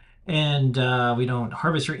 adafruitdaily.com. And we don't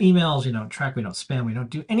harvest your emails, we don't track, we don't spam, we don't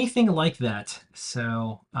do anything like that.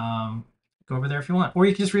 So go over there if you want, or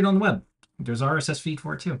you can just read it on the web. There's RSS feed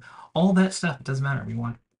for it too. All that stuff, it doesn't matter. We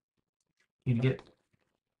want you to get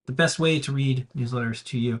the best way to read newsletters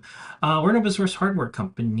to you. We're an open source hardware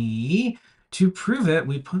company. To prove it,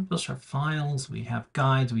 we publish our files, we have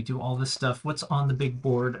guides, we do all this stuff. What's on the big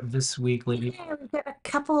board this week, lady? Yeah, we've got a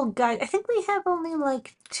couple of guides. I think we have only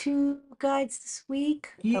like 2 guides this week.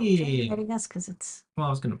 Yeah. Us because it's. Well, I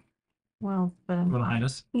was gonna. Well, but you wanna hide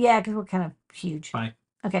us? Yeah, because we're kind of huge. Bye.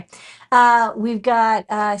 Okay. We've got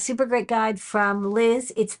a super great guide from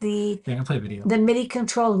Liz. It's the I can play video. The MIDI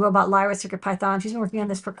controlled robot Lyra CircuitPython. She's been working on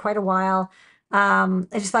this for quite a while. I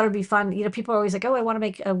just thought it'd be fun. You know, people are always like, "Oh, I want to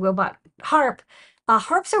make a robot harp."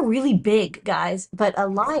 Harps are really big, guys, but a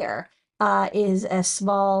lyre is a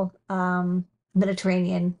small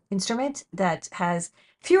Mediterranean instrument that has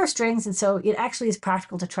fewer strings, and so it actually is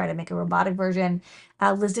practical to try to make a robotic version.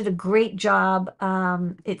 Liz did a great job.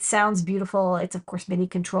 It sounds beautiful. It's of course MIDI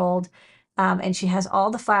controlled. And she has all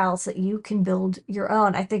the files that you can build your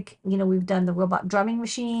own. I think, you know, we've done the robot drumming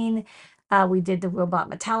machine, we did the robot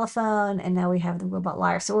metallophone, and now we have the robot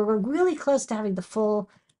lyre. So we're really close to having the full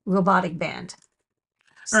robotic band.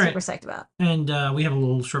 All right. Super psyched about. And we have a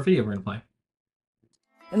little short video we're going to play.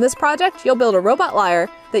 In this project, you'll build a robot lyre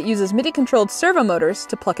that uses MIDI-controlled servo motors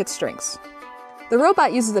to pluck its strings. The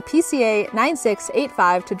robot uses a PCA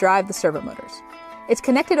 9685 to drive the servo motors. It's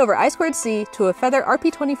connected over I2C to a Feather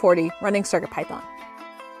RP2040 running CircuitPython.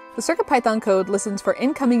 The CircuitPython code listens for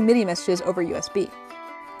incoming MIDI messages over USB.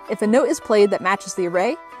 If a note is played that matches the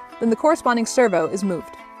array, then the corresponding servo is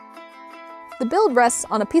moved. The build rests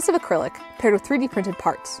on a piece of acrylic paired with 3D printed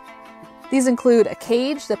parts. These include a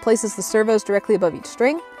cage that places the servos directly above each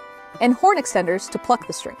string, and horn extenders to pluck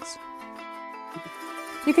the strings.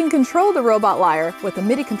 You can control the robot lyre with a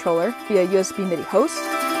MIDI controller via USB MIDI host,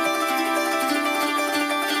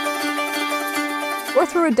 or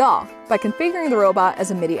through a DAW by configuring the robot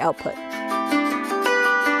as a MIDI output.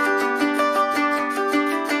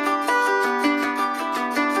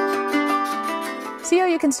 See how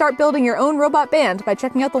you can start building your own robot band by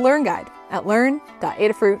checking out the Learn Guide at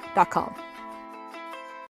learn.adafruit.com.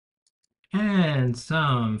 And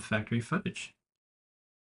some factory footage.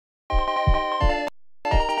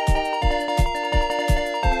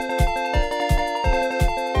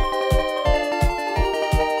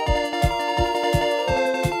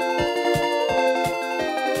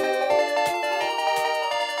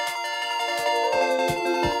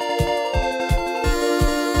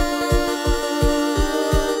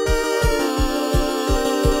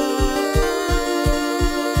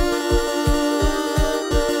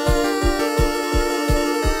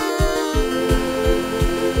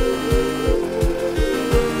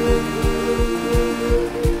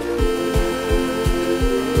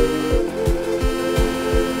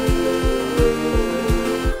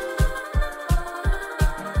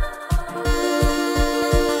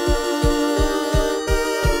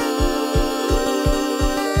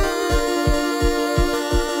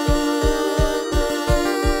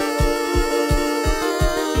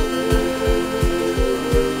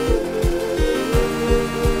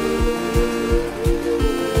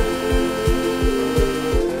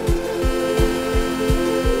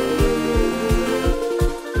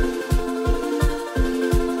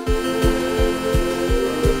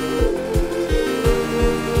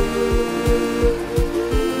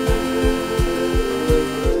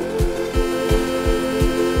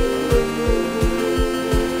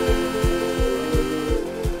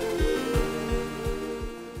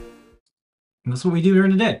 And that's what we do here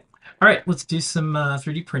today. All right, let's do some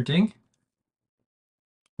 3D printing.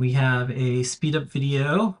 We have a speed up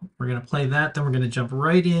video. We're going to play that. Then we're going to jump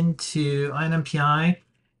right into INMPI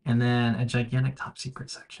and then a gigantic top secret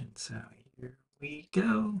section. So here we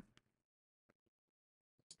go.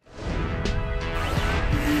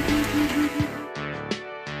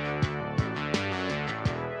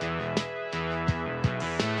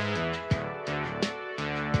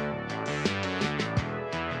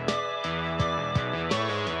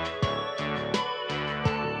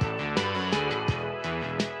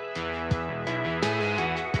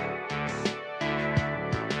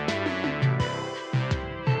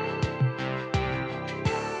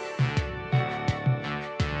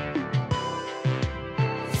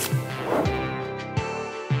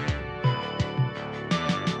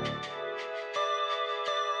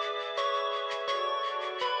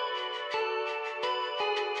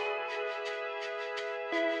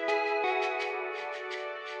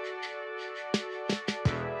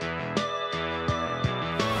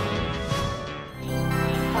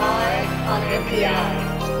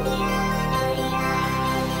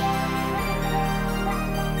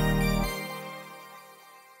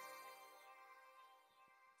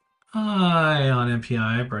 Hi on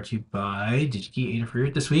MPI, brought to you by DigiKey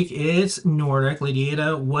Adafruit. This week it's Nordic. Lady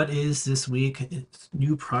Ada, what is this week? It's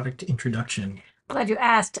new product introduction. Glad you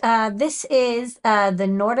asked. This is the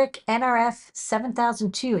Nordic NRF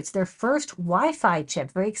 7002. It's their first Wi-Fi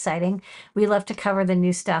chip. Very exciting. We love to cover the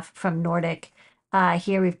new stuff from Nordic.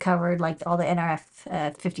 Here we've covered like all the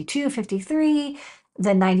NRF 52, 53,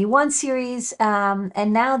 the 91 series,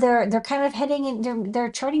 and now they're kind of heading in.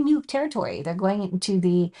 They're charting new territory. They're going into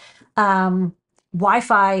the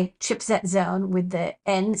Wi-Fi chipset zone with the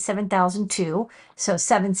N7002, so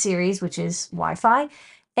 7 series, which is Wi-Fi.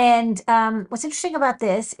 And what's interesting about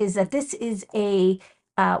this is that this is a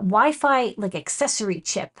Wi-Fi like accessory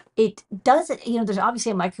chip. It doesn't, there's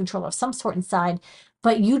obviously a microcontroller of some sort inside,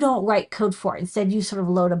 but you don't write code for it. Instead, you sort of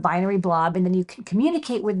load a binary blob, and then you can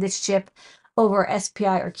communicate with this chip over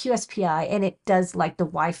SPI or QSPI, and it does like the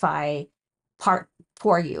Wi-Fi part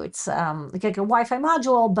for you. It's like a Wi-Fi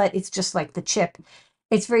module, but it's just like the chip.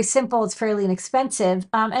 It's very simple. It's fairly inexpensive,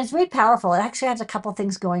 and it's very powerful. It actually has a couple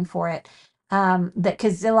things going for it. That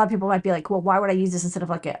because a lot of people might be like, well, why would I use this instead of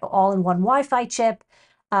like an all-in-one Wi-Fi chip,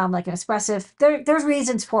 like an Espressif? There's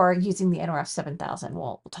reasons for using the NRF 7000.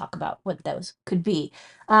 We'll talk about what those could be.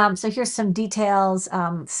 So here's some details.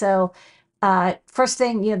 First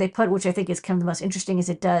thing they put, which I think is kind of the most interesting, is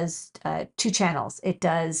it does 2 channels. It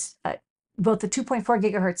does both the 2.4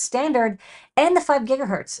 gigahertz standard and the 5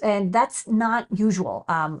 gigahertz, and that's not usual.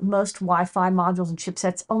 Most Wi-Fi modules and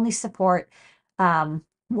chipsets only support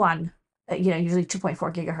one. Usually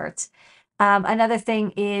 2.4 gigahertz. Another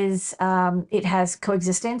thing is it has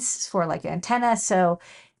coexistence for like antenna, so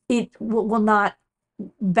it will not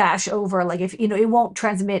bash over, like if it won't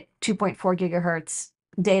transmit 2.4 gigahertz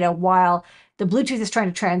data while the Bluetooth is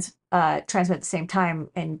trying to transmit at the same time,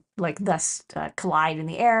 and like thus collide in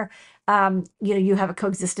the air. You have a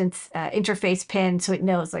coexistence interface pin, so it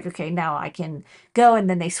knows like, okay, now I can go, and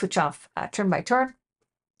then they switch off turn by turn.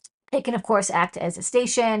 It can, of course, act as a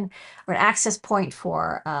station or an access point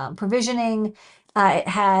for provisioning. It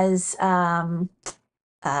has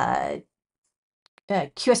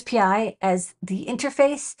QSPI as the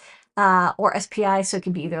interface, or SPI, so it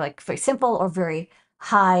can be either like very simple or very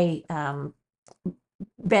high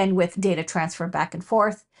bandwidth data transfer back and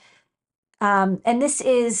forth. And this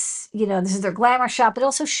is, this is their glamour shop. It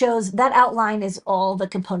also shows that outline is all the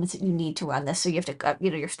components that you need to run this. So you have to,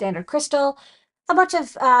 your standard crystal, a bunch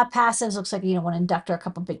of passives, looks like, one inductor, a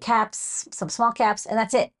couple big caps, some small caps, and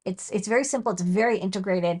that's it. It's very simple. It's very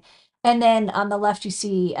integrated. And then on the left, you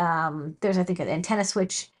see there's, I think, an antenna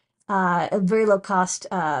switch, a very low cost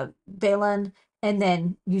Balun, and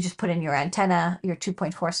then you just put in your antenna, your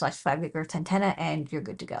 2.4/5 gigahertz antenna, and you're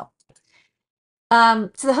good to go.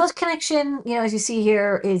 So the host connection, as you see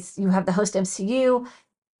here, is you have the host MCU.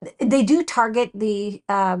 They do target the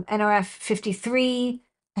NRF 53,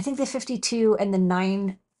 I think the 52 and the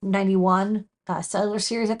 991 cellular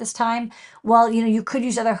series at this time. Well, you could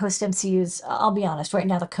use other host MCUs. I'll be honest, right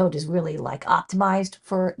now the code is really like optimized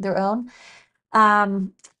for their own.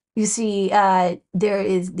 You see there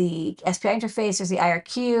is the SPI interface, there's the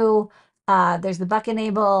IRQ, there's the buck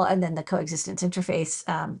enable, and then the coexistence interface.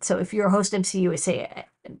 So if your host MCU is, say,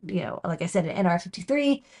 like I said, an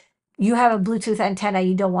NR53, you have a Bluetooth antenna,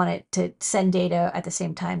 you don't want it to send data at the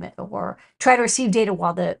same time or try to receive data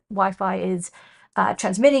while the Wi-Fi is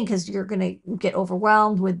transmitting, because you're going to get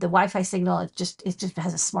overwhelmed with the Wi-Fi signal. It just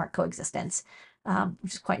has a smart coexistence,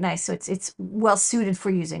 which is quite nice. So it's well suited for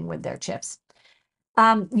using with their chips.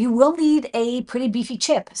 You will need a pretty beefy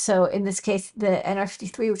chip. So in this case, the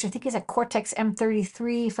NR53, which I think is a Cortex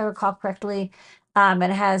M33, if I recall correctly, and it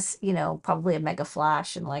has, probably a mega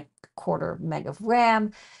flash and like a quarter meg of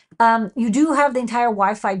RAM. You do have the entire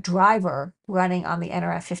Wi-Fi driver running on the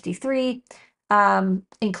NRF53,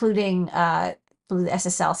 including the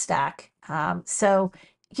SSL stack. So,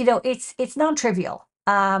 it's non-trivial.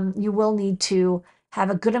 You will need to have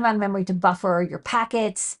a good amount of memory to buffer your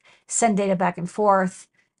packets, send data back and forth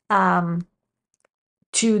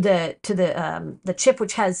to the chip,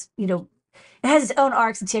 which has, it has its own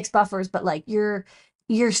ARCs and TX buffers, but like you're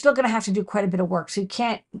still going to have to do quite a bit of work. So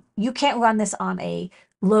you can't run this on a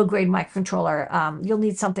low-grade microcontroller. You'll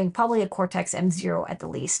need something, probably a Cortex M0 at the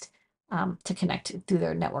least, to connect through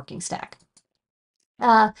their networking stack.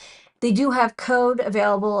 They do have code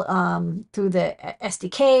available through the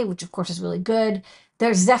SDK, which of course is really good.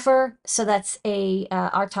 There's Zephyr, so that's a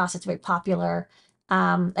RTOS that's very popular.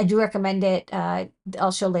 I do recommend it.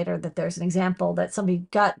 I'll show later that there's an example that somebody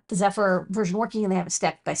got the Zephyr version working and they have a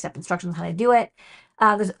step-by-step instructions on how to do it.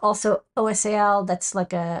 There's also OSAL, that's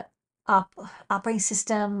like a operating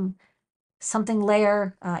system something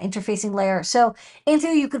layer, interfacing layer. So in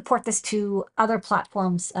theory, you could port this to other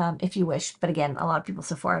platforms if you wish. But again, a lot of people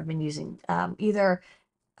so far have been using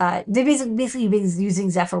they've basically been using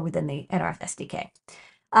Zephyr within the NRF SDK.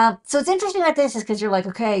 So it's interesting about this is because you're like,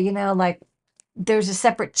 okay, like there's a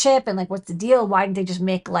separate chip and like, what's the deal? Why didn't they just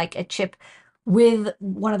make like a chip with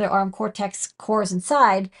one of their ARM Cortex cores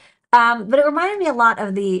inside? But it reminded me a lot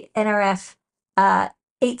of the NRF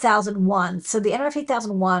 8001. So the NRF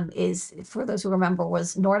 8001 is, for those who remember,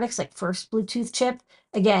 was Nordic's like first Bluetooth chip.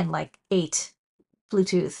 Again, like 8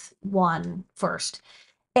 Bluetooth 1 first.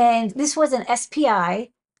 And this was an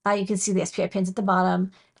SPI. You can see the SPI pins at the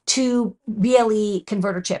bottom to BLE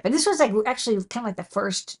converter chip. And this was like actually kind of like the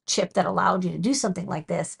first chip that allowed you to do something like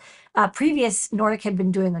this. Previous Nordic had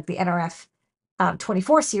been doing like the NRF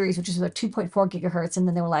 24 series, which is about 2.4 gigahertz. And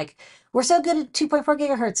then they were like, we're so good at 2.4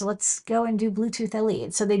 gigahertz, so let's go and do Bluetooth LE.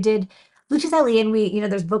 And so they did Bluetooth LE, and we,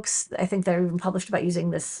 there's books I think that are even published about using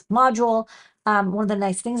this module. One of the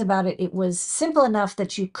nice things about it, it was simple enough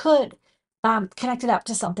that you could connect it up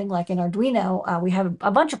to something like an Arduino. We have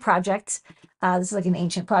a bunch of projects. This is like an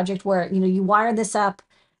ancient project where, you wire this up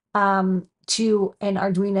to an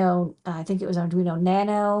Arduino, I think it was Arduino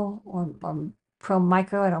Nano or Pro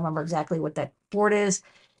Micro. I don't remember exactly what that board is.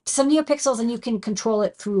 Some NeoPixels, and you can control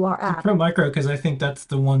it through our app. Pro Micro, because I think that's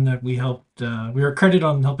the one that we helped. We were credited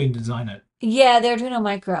on helping design it. Yeah, the Arduino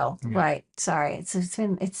Micro. Yeah. Right. Sorry. It's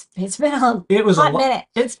been a It was hot minute.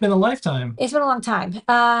 It's been a lifetime. It's been a long time.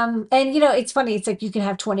 And it's funny. It's like you can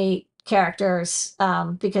have 28 characters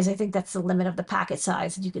because I think that's the limit of the packet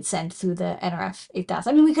size that you could send through the NRF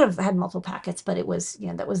 8000. I mean, we could have had multiple packets, but it was,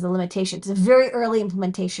 that was the limitation. It's a very early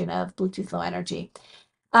implementation of Bluetooth Low Energy.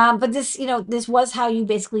 But this, this was how you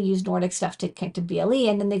basically use Nordic stuff to connect to BLE.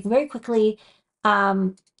 And then they very quickly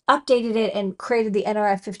updated it and created the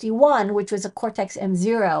NRF51, which was a Cortex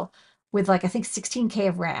M0 with like, I think 16K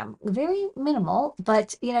of RAM. Very minimal,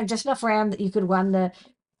 but, just enough RAM that you could run their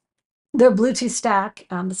Bluetooth stack,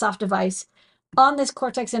 the soft device. On this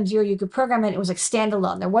Cortex M0, you could program it. It was like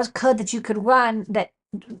standalone. There was code that you could run that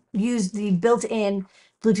used the built-in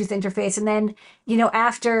Bluetooth interface. And then,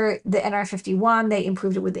 after the NR51, they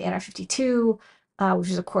improved it with the NR52, which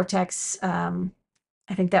is a Cortex.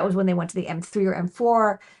 I think that was when they went to the M3 or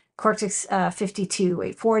M4, Cortex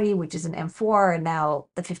 52840, which is an M4, and now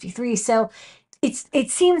the 53. So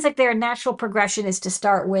it seems like their natural progression is to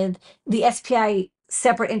start with the SPI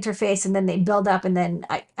separate interface, and then they build up. And then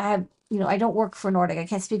I have, I don't work for Nordic, I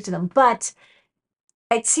can't speak to them, but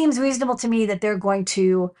it seems reasonable to me that they're going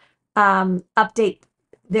to update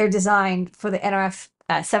their design for the NRF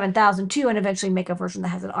 7002 and eventually make a version that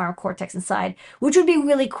has an ARM Cortex inside, which would be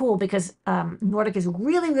really cool because Nordic is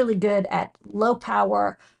really, really good at low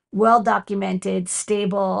power, well-documented,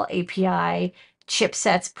 stable API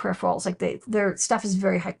chipsets, peripherals. Like their stuff is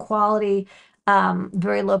very high quality,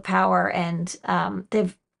 very low power, and they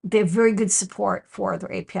have very good support for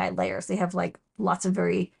their API layers. They have like lots of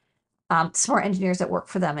very smart engineers that work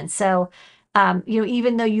for them. And so,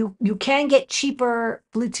 even though you can get cheaper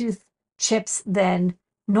Bluetooth chips than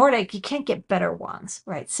Nordic, you can't get better ones,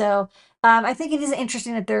 right? So I think it is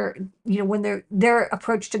interesting that they're, when their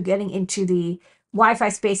approach to getting into the Wi-Fi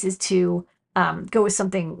space is to go with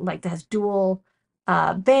something like that has dual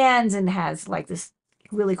bands and has like this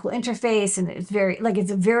really cool interface, and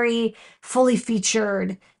it's a very fully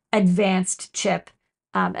featured advanced chip,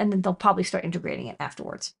 and then they'll probably start integrating it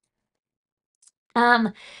afterwards.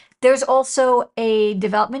 There's also a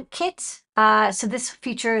development kit. So this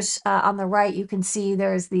features on the right, you can see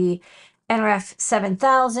there's the NRF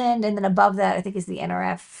 7000, and then above that, I think is the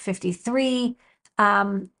NRF 53.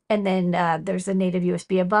 And then there's the native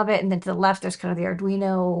USB above it. And then to the left, there's kind of the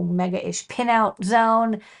Arduino mega-ish pinout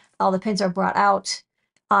zone. All the pins are brought out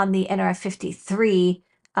on the NRF 53,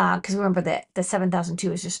 because remember that the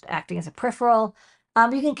 7002 is just acting as a peripheral.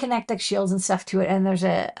 You can connect like shields and stuff to it, and there's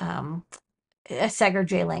a Sager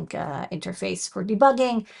J-Link interface for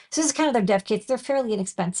debugging. So this is kind of their dev kits. They're fairly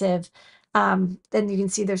inexpensive. Then you can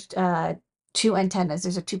see there's two antennas.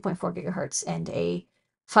 There's a 2.4 gigahertz and a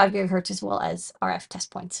 5 gigahertz, as well as RF test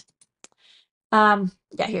points. Yeah,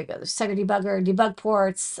 here it goes. Sager debugger, debug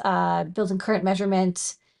ports, built-in current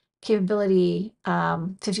measurement capability,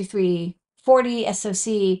 5340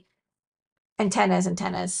 SoC antennas,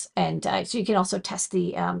 and so you can also test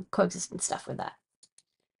the coexistence stuff with that.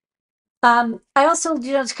 I also,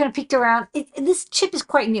 just kind of peeked around. This chip is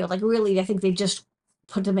quite new. Like, really, I think they just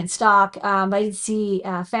put them in stock. I did see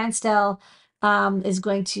Fanstel is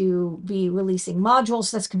going to be releasing modules.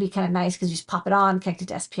 So that's going to be kind of nice because you just pop it on, connect it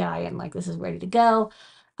to SPI, and like this is ready to go.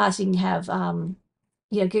 So you can have,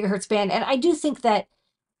 gigahertz band. And I do think that,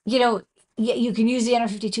 you can use the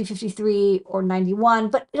NR52, 53, or 91,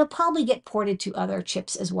 but it'll probably get ported to other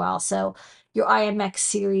chips as well. So your IMX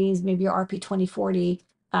series, maybe your RP2040,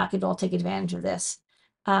 could all take advantage of this.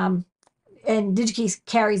 And DigiKey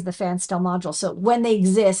carries the Fanstel module. So when they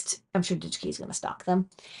exist, I'm sure DigiKey is going to stock them.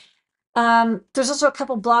 There's also a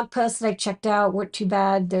couple blog posts that I checked out, weren't too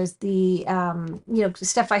bad. There's the,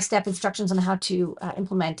 step-by-step instructions on how to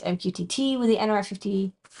implement MQTT with the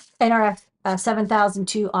NRF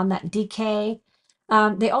 7002 on that DK.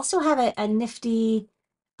 They also have a nifty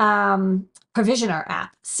Provisioner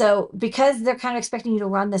app. So because they're kind of expecting you to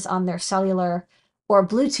run this on their cellular or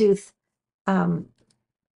Bluetooth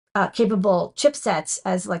capable chipsets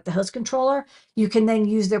as like the host controller, you can then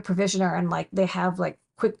use their Provisioner, and like they have like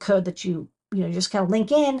quick code that you just kind of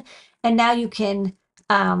link in, and now you can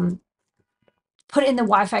put in the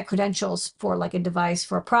Wi-Fi credentials for like a device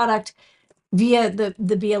for a product via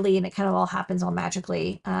the BLE, and it kind of all happens all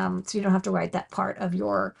magically. So you don't have to write that part of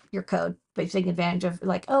your code, but you're taking advantage of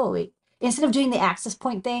like, instead of doing the access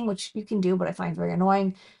point thing, which you can do, but I find very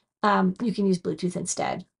annoying, you can use Bluetooth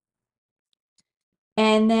instead.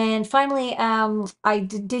 And then finally, I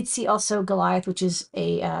did see also Goliath, which is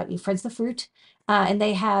a Fred's the Fruit, and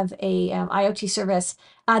they have a IoT service.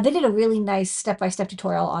 They did a really nice step-by-step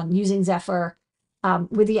tutorial on using Zephyr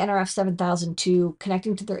with the NRF 7002,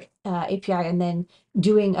 connecting to their API, and then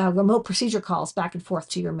doing remote procedure calls back and forth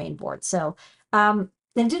to your main board. So then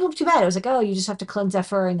it didn't look too bad. It was like, oh, you just have to clone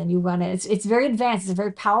Zephyr and then you run it. It's very advanced. It's a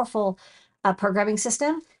very powerful programming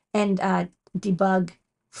system and debug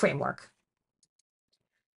framework.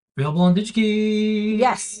 Available on DigiKey.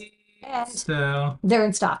 Yes. And so they're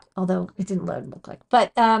in stock, although it didn't look like.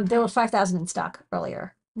 But there were 5,000 in stock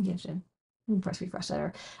earlier. You should press refresh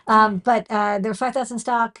later. But there were 5,000 in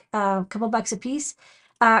stock, a couple bucks a piece.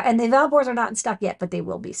 And the eval boards are not in stock yet, but they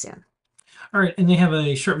will be soon. All right, and they have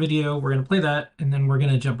a short video. We're going to play that, and then we're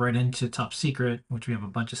going to jump right into Top Secret, which we have a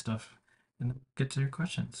bunch of stuff, and get to your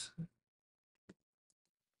questions.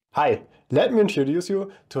 Hi, let me introduce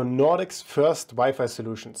you to Nordic's first Wi-Fi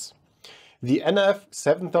solutions. The NRF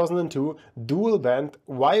 7002 dual-band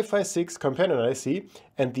Wi-Fi 6 companion IC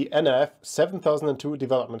and the NRF 7002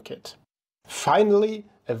 development kit. Finally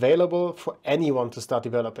available for anyone to start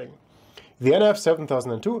developing. The NRF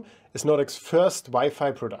 7002 is Nordic's first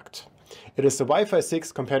Wi-Fi product. It is a Wi-Fi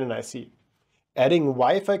 6 companion IC, adding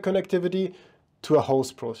Wi-Fi connectivity to a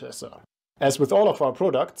host processor. As with all of our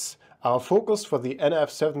products, our focus for the NRF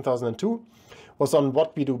 7002 was on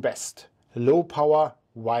what we do best, low power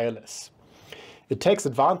wireless. It takes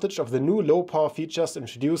advantage of the new low power features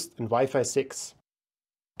introduced in Wi-Fi 6.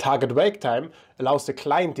 Target wake time allows the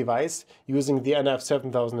client device using the NRF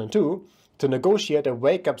 7002 to negotiate a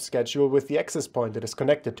wake-up schedule with the access point it is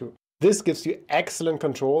connected to. This gives you excellent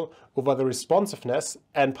control over the responsiveness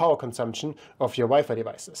and power consumption of your Wi-Fi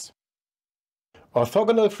devices.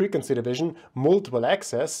 Orthogonal frequency division multiple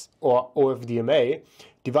access, or OFDMA,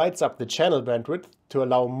 divides up the channel bandwidth to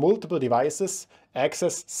allow multiple devices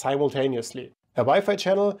access simultaneously. A Wi-Fi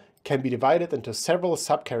channel can be divided into several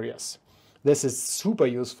subcarriers. This is super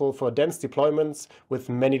useful for dense deployments with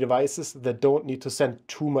many devices that don't need to send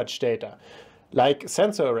too much data, like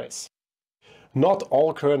sensor arrays. Not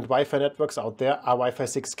all current Wi-Fi networks out there are Wi-Fi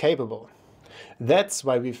 6 capable. That's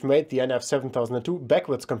why we've made the NRF 7002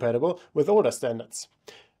 backwards compatible with older standards.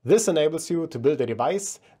 This enables you to build a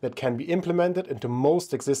device that can be implemented into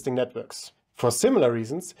most existing networks. For similar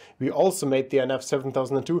reasons, we also made the NRF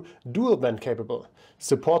 7002 dual band capable,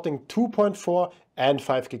 supporting 2.4 and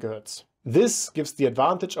 5 GHz. This gives the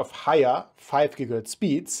advantage of higher 5 GHz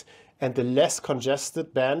speeds and the less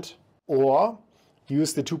congested band, or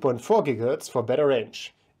use the 2.4 GHz for better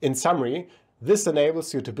range. In summary, this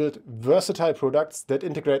enables you to build versatile products that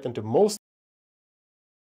integrate into most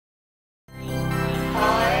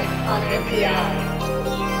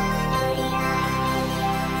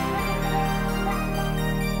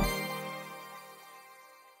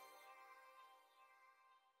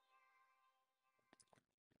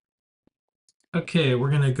Okay, we're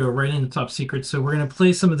going to go right into Top Secret. So we're going to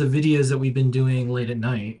play some of the videos that we've been doing late at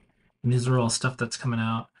night. And these are all stuff that's coming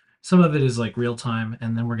out. Some of it is like real time.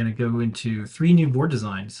 And then we're going to go into 3 new board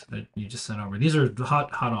designs that you just sent over. These are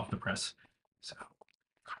hot off the press. So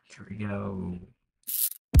here we go.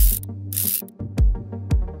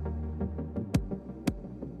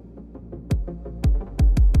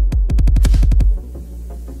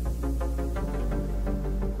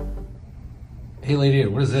 Hey lady,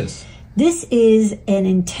 what is this? This is an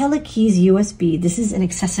IntelliKeys USB. This is an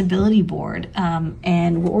accessibility board.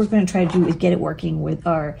 And what we're going to try to do is get it working with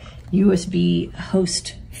our USB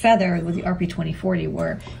host feather with the RP2040,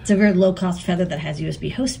 where it's a very low cost feather that has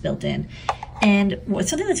USB host built in. And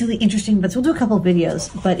something that's really interesting, but we'll do a couple of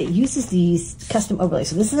videos, but it uses these custom overlays.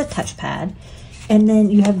 So this is a touchpad. And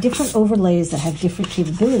then you have different overlays that have different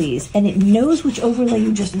capabilities, and it knows which overlay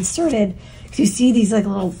you just inserted. Because you see these like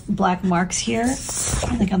little black marks here,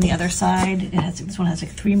 like on the other side. It has, this one has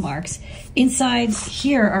like 3 marks. Inside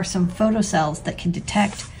here are some photocells that can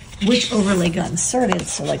detect which overlay got inserted.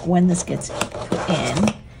 So like when this gets put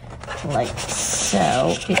in, like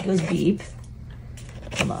so, it goes beep.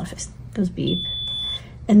 Hold on, it goes beep.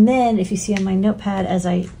 And then if you see on my notepad as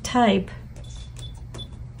I type,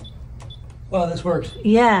 Wow, this works.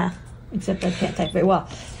 yeah, except I can't type very well.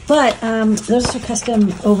 But those are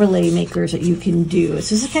custom overlay makers that you can do.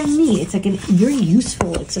 So this is kind of neat. It's like a very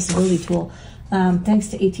useful accessibility tool. Thanks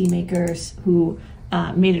to AT Makers who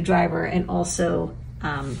made a driver and also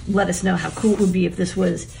let us know how cool it would be if this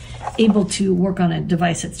was able to work on a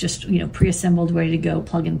device that's just pre-assembled, ready to go,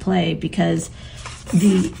 plug and play. Because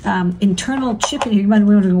the internal chip in here, you might be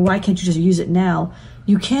wondering why can't you just use it now?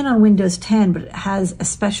 You can on Windows 10, but it has a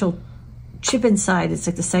special chip inside. It's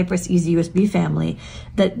like the Cypress Easy USB family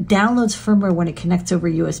that downloads firmware when it connects over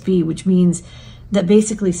USB, which means that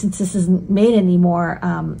basically, since this isn't made anymore,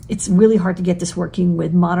 it's really hard to get this working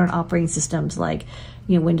with modern operating systems like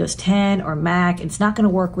Windows 10 or Mac. It's not going to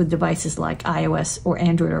work with devices like iOS or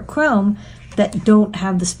Android or Chrome that don't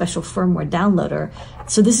have the special firmware downloader.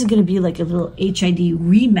 So this is going to be like a little HID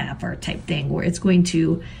remapper type thing where it's going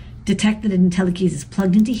to detect that an IntelliKeys is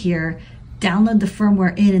plugged into here, download the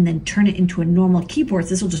firmware in, and then turn it into a normal keyboard. So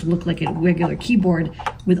this will just look like a regular keyboard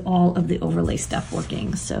with all of the overlay stuff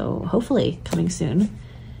working. So hopefully coming soon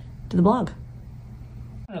to the blog.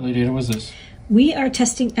 All right, Lady Ada, what's this? We are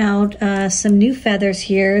testing out some new feathers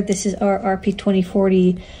here. This is our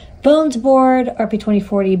RP2040 Bones board,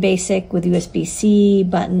 RP2040 basic with USB-C,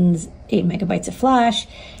 buttons, 8 megabytes of flash.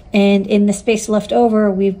 And in the space left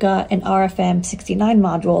over, we've got an RFM69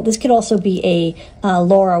 module. This could also be a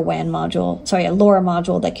LoRaWAN module, sorry, a LoRa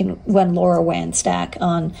module that can run LoRaWAN stack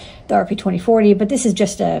on the RP2040, but this is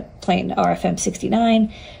just a plain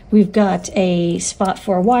RFM69. We've got a spot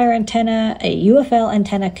for a wire antenna, a UFL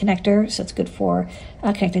antenna connector, so it's good for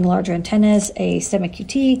connecting larger antennas, a STEMMA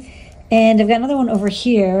QT, and I've got another one over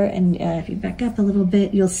here, and if you back up a little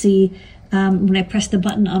bit, you'll see when I press the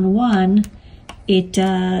button on one, it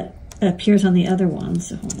appears on the other one.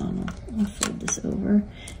 So hold on, I'll fold this over.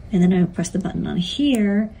 And then I press the button on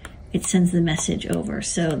here, it sends the message over.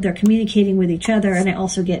 So they're communicating with each other, and I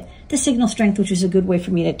also get the signal strength, which is a good way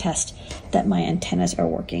for me to test that my antennas are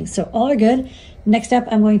working. So all are good. Next up,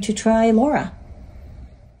 I'm going to try LoRa.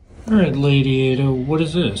 All right, Lady Ada, what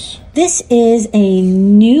is this? This is a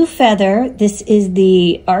new feather. This is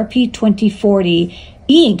the RP2040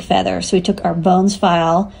 e-ink feather. So we took our Bones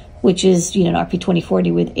file, which is an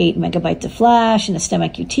RP2040 with 8 megabytes of flash and a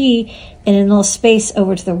STEMMA QT, and in a little space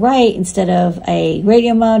over to the right, instead of a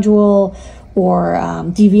radio module or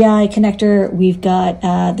DVI connector, we've got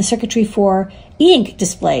the circuitry for e-ink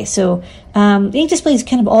display. So the ink displays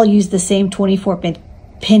kind of all use the same 24-pin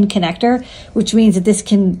connector, which means that this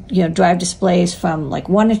can drive displays from like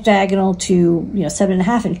 1-inch diagonal to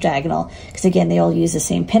 7.5-inch diagonal, because again they all use the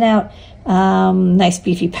same pinout. Nice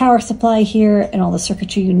beefy power supply here and all the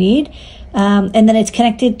circuitry you need. And then it's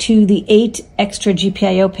connected to the 8 extra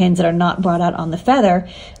GPIO pins that are not brought out on the feather.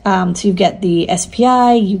 So you get the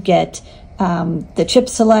SPI, you get the chip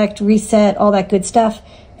select, reset, all that good stuff,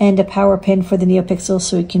 and a power pin for the NeoPixel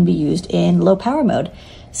so it can be used in low power mode.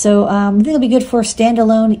 So I think it'll be good for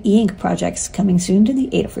standalone e-ink projects coming soon to the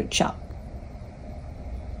Adafruit shop.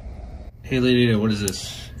 Hey, Lady Ada, what is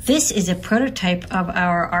this? This is a prototype of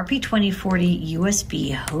our RP2040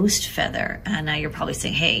 USB host feather. And now you're probably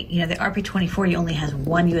saying, hey, the RP2040 only has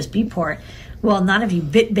one USB port. Well, not if you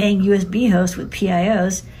bit-bang USB host with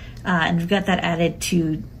PIOs. And we've got that added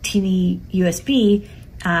to Teeny USB.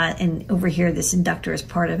 And over here, this inductor is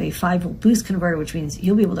part of a 5-volt boost converter, which means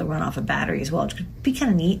you'll be able to run off a battery as well, which could be kind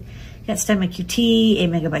of neat. You got STEMMA QT, 8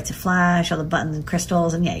 megabytes of flash, all the buttons and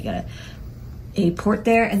crystals, and yeah, you got a port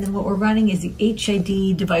there. And then what we're running is the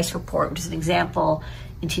HID device report, which is an example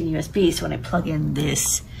in Teeny USB. So when I plug in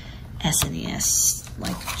this SNES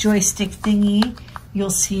like joystick thingy, you'll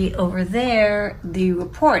see over there the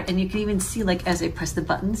report, and you can even see, like, as I press the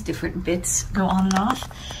buttons, different bits go on and off.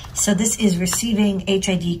 So this is receiving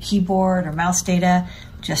HID keyboard or mouse data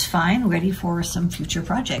just fine, ready for some future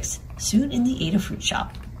projects soon in the Adafruit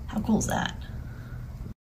shop. How cool is that?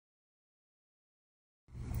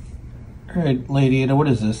 All right, Lady Ada, what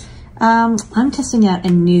is this? I'm testing out a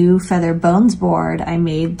new Feather Bones board I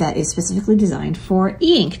made that is specifically designed for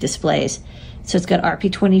e-ink displays. So it's got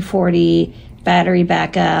RP2040, battery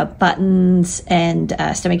backup, buttons, and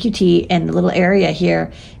STEMMA QT, and the little area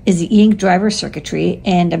here is the e-ink driver circuitry,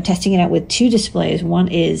 and I'm testing it out with 2 displays. One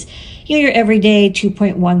is your everyday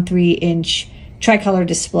 2.13-inch tricolor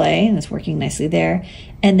display, and it's working nicely there.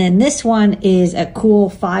 And then this one is a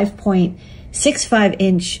cool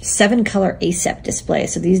 5.65-inch 7-color ASEP display.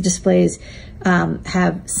 So these displays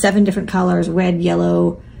have 7 different colors: red,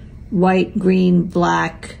 yellow, white, green,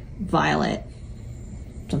 black, violet,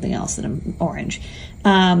 something else that I'm orange.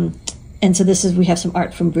 And so we have some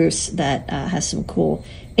art from Bruce that has some cool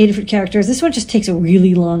Adafruit characters. This one just takes a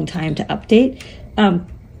really long time to update.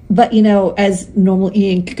 But, you know, as normal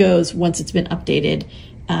e-ink goes, once it's been updated,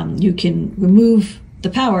 you can remove the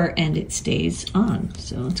power and it stays on.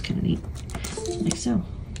 So it's kind of neat, like so.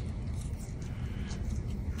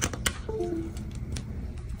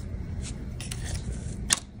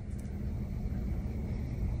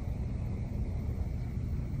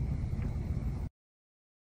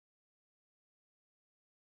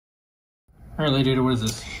 All right, Lady Ada, what is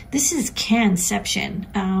this? This is Canception.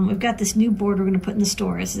 We've got this new board we're going to put in the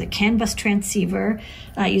store. This is a CAN bus transceiver.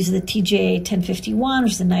 Uses the TJ1051,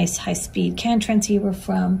 which is a nice high-speed CAN transceiver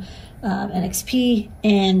from NXP.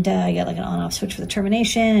 And you got like an on-off switch for the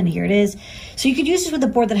termination, and here it is. So you could use this with a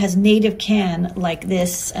board that has native CAN, like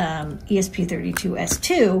this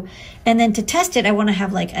ESP32S2. And then to test it, I want to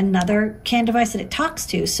have like another CAN device that it talks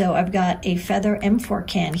to. So I've got a Feather M4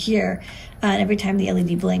 CAN here. And every time the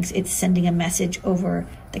LED blinks, it's sending a message over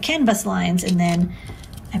the CAN bus lines. And then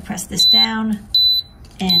I press this down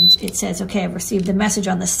and it says, okay, I've received the message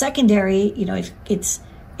on the secondary. You know, it's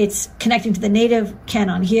connecting to the native CAN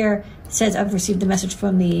on here. It says I've received the message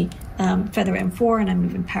from the Feather M4, and I'm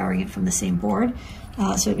even powering it from the same board.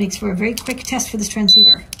 So it makes for a very quick test for this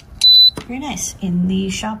transceiver. Very nice. In the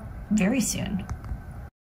shop very soon.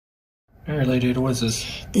 All right, Lady Ada, what is this?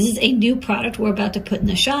 This is a new product we're about to put in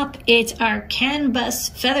the shop. It's our CAN bus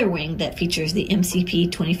feather wing that features the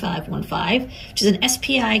MCP2515, which is an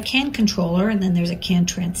SPI CAN controller, and then there's a CAN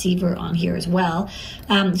transceiver on here as well.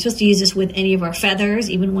 You're supposed to use this with any of our feathers,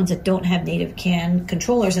 even ones that don't have native CAN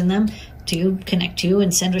controllers in them, to connect to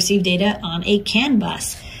and send receive data on a CAN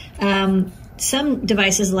bus. Some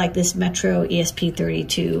devices like this Metro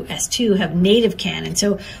ESP32S2 have native CAN, and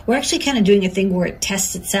so we're actually kind of doing a thing where it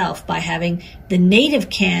tests itself by having the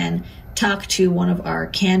native CAN talk to one of our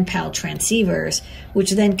CANPAL transceivers,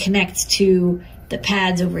 which then connects to the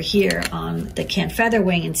pads over here on the CAN feather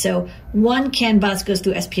wing. And so one CAN bus goes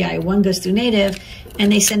through SPI, one goes through native,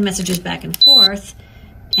 and they send messages back and forth.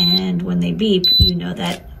 And when they beep, you know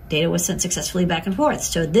that data was sent successfully back and forth.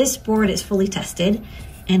 So this board is fully tested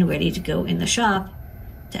and ready to go in the shop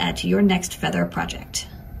to add to your next feather project.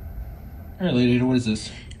 All right, Lady Ada, what is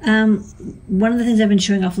this? One of the things I've been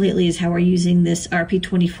showing off lately is how we're using this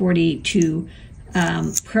RP2040 to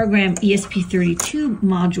program ESP32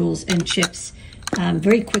 modules and chips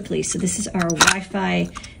very quickly. So this is our Wi-Fi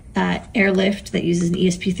airlift that uses an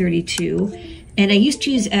ESP32. And I used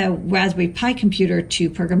to use a Raspberry Pi computer to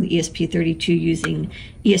program the ESP32 using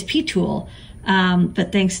ESP Tool.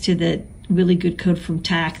 But thanks to the really good code from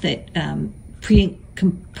TAC that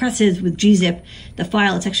pre-compresses with gzip the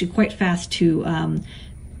file, it's actually quite fast to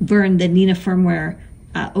burn the Nina firmware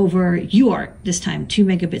over UART this time, 2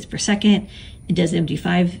 megabits per second. It does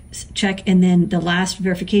MD5 check, and then the last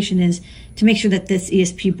verification is to make sure that this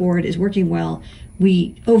ESP board is working well.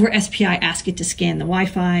 We, over SPI, ask it to scan the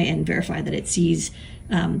Wi-Fi and verify that it sees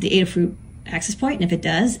the Adafruit access point, and if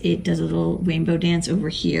it does a little rainbow dance over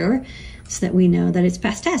here so that we know that it's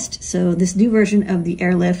passed test. So this new version of the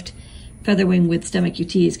Airlift Featherwing with Stomach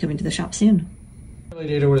UT is coming to the shop soon.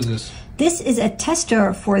 Lady Ada, what is this? This is a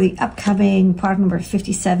tester for the upcoming product number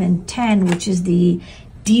 5710, which is the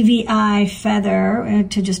DVI Feather,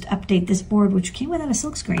 to just update this board, which came without a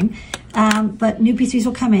silkscreen. But new PCBs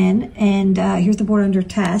will come in, and here's the board under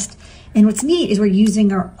test. And what's neat is we're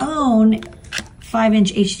using our own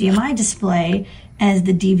 5-inch HDMI display as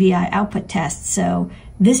the DVI output test. So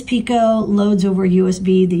this Pico loads over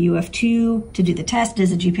USB the UF2 to do the test,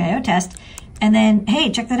 does a GPIO test, and then,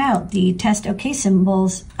 hey, check that out. The test OK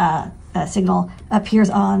symbols signal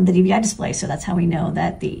appears on the DVI display, so that's how we know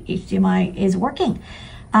that the HDMI is working.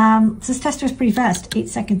 So this tester is pretty fast, 8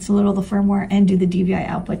 seconds to load all the firmware and do the DVI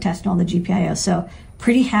output test and all the GPIO. So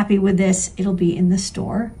pretty happy with this. It'll be in the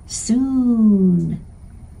store soon.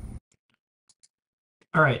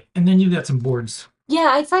 All right, and then you've got some boards.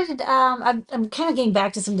 Yeah, I decided I'm kind of getting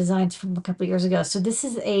back to some designs from a couple of years ago. So this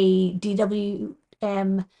is a DWM.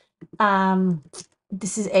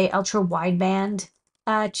 This is a ultra wideband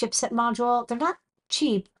chipset module. They're not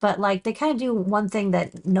cheap, but like they kind of do one thing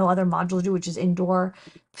that no other modules do, which is indoor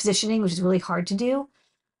positioning, which is really hard to do.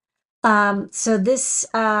 So this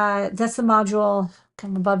that's the module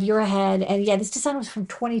kind of above your head. And yeah, this design was from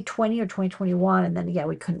 2020 or 2021, and then yeah,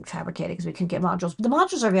 we couldn't fabricate it because we couldn't get modules. But the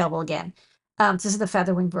modules are available again. So this is the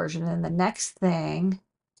Featherwing version, and the next thing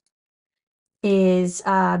is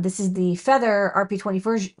this is the Feather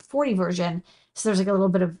RP2040 version. So there's like a little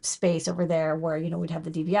bit of space over there where, you know, we'd have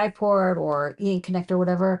the DVI port or e-ink connector or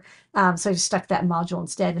whatever. So I just stuck that module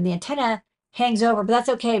instead, and the antenna hangs over, but that's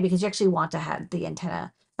okay because you actually want to have the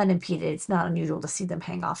antenna unimpeded. It's not unusual to see them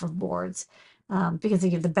hang off of boards because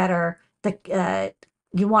again, the better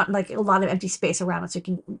you want like a lot of empty space around it so you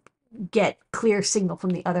can get clear signal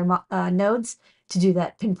from the other nodes to do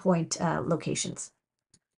that pinpoint locations.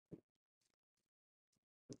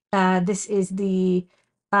 This is the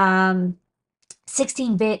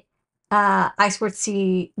 16-bit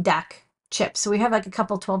I2C DAC chip. So we have like a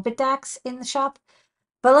couple 12-bit DACs in the shop.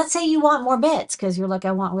 But let's say you want more bits because you're like,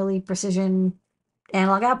 I want really precision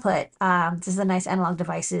analog output. This is a nice analog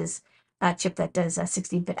devices chip that does a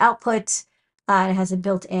 16-bit output. It has a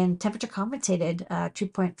built-in temperature compensated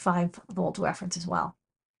 2.5 volt reference as well.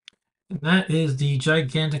 And that is the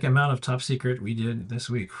gigantic amount of top secret we did this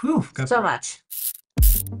week. Whew, got So much.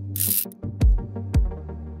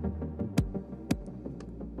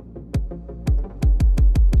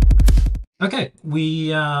 Okay,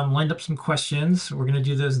 we lined up some questions. We're going to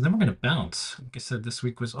do those, and then we're going to bounce. Like I said, this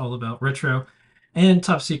week was all about retro and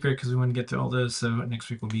top secret because we want to get through all those. So next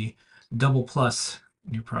week will be double plus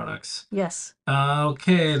new products. Yes.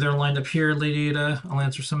 Okay, they're lined up here, Lady Ada. I'll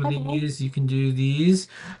answer some of these. You can do these.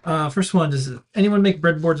 First one, does anyone make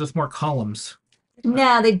breadboards with more columns?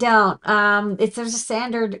 No, they don't. There's a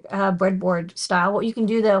standard breadboard style. What you can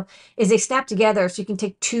do though is they snap together, so you can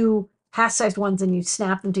take two half-sized ones and you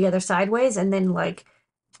snap them together sideways, and then like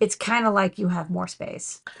it's kind of like you have more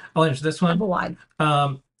space. I'll answer this one. Double wide.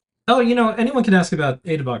 Oh, you know, anyone can ask about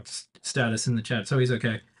AdaBox status in the chat, so he's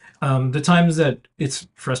okay. The times that it's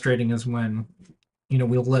frustrating is when, you know,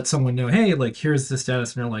 we'll let someone know, hey, like, here's the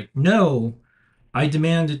status, and they're like, no, I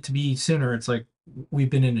demand it to be sooner. It's like, we've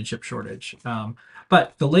been in a chip shortage.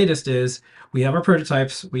 But the latest is we have our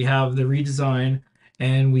prototypes, we have the redesign,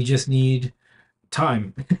 and we just need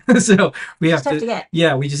time. So we have to get.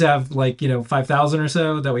 Yeah, we just have like, you know, 5,000 or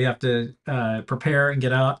so that we have to prepare and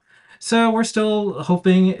get out. So we're still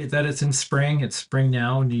hoping that it's in spring. It's spring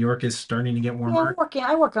now. New York is starting to get warmer. Yeah,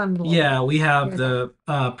 I work on. Yeah, we have the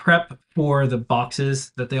prep for the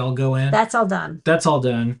boxes that they all go in. That's all done. That's all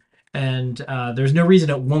done, and there's no reason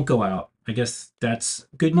it won't go out. I guess that's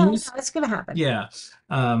good news. No, it's gonna happen. Yeah.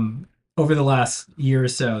 Over the last year or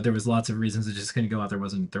so, there was lots of reasons it just couldn't go out. There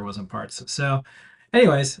wasn't parts. So,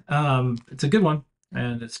 anyways, it's a good one,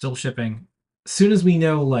 and it's still shipping. As soon as we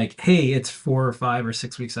know, like, hey, it's 4 or 5 or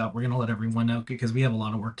 6 weeks out, we're gonna let everyone know because we have a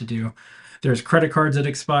lot of work to do. There's credit cards that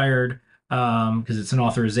expired because it's an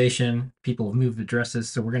authorization. People have moved addresses,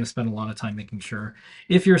 so we're gonna spend a lot of time making sure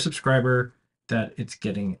if you're a subscriber that it's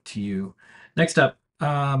getting to you. Next up.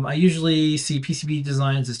 I usually see PCB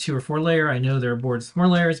designs as 2 or 4 layer. I know there are boards with more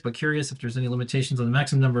layers, but curious if there's any limitations on the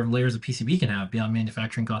maximum number of layers a PCB can have beyond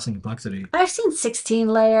manufacturing cost and complexity. I've seen 16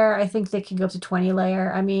 layer. I think they can go up to 20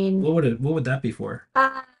 layer. I mean, what would that be for?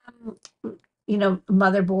 You know,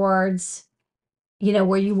 motherboards, you know,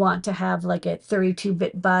 where you want to have like a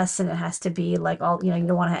 32-bit bus and it has to be like all, you know, you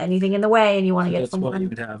don't want to have anything in the way and you want to get from one you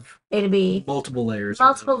would have A to B. Multiple layers.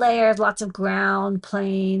 Multiple layers, lots of ground,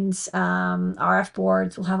 planes, RF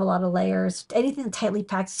boards will have a lot of layers. Anything tightly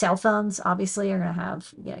packed, cell phones obviously are going to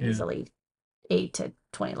have, you know, easily 8 to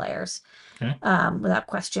 20 layers, without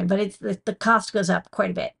question. But it's the cost goes up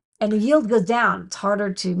quite a bit. And the yield goes down. It's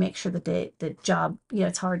harder to make sure that the job, you know,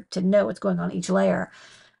 it's hard to know what's going on each layer.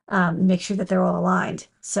 Make sure that they're all aligned.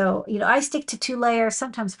 So, you know, I stick to 2 layers,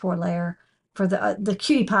 sometimes 4 layer. For the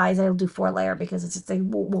cutie pies, I'll do 4 layer because it's just, they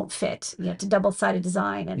won't fit. You know, it's a double-sided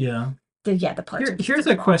design, and the parts. Here's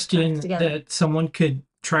a question that someone could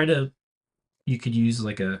try to. You could use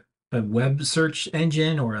like a web search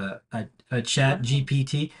engine or a chat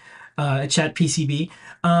GPT, a chat PCB.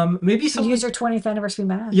 Maybe some user 20th anniversary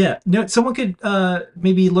math. Yeah, no, someone could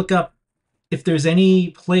maybe look up if there's any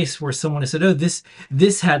place where someone has said, "Oh, this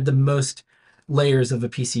had the most layers of a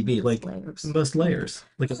PCB, like most layers."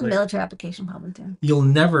 Like a military application probably too. You'll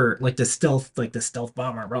never like the stealth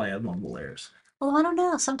bomber probably has multiple layers. Well, I don't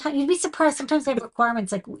know. Sometimes you'd be surprised. Sometimes they have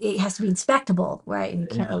requirements like it has to be inspectable, right? And you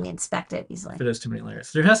can't really inspect it easily. If it has too many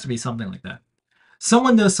layers, there has to be something like that.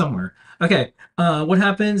 Someone knows somewhere. Okay, what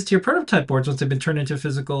happens to your prototype boards once they've been turned into a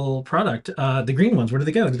physical product? The green ones, where do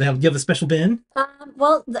they go? Do they have a special bin?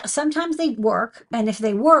 Well, sometimes they work, and if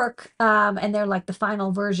they work, and they're like the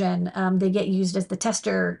final version, they get used as the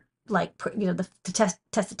tester, like, you know, to test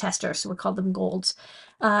the tester. So we call them golds.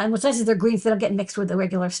 And what's nice is they're green, so they don't get mixed with the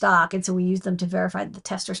regular stock, and so we use them to verify that the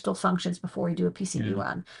tester still functions before we do a PCB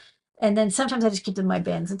run. And then sometimes I just keep them in my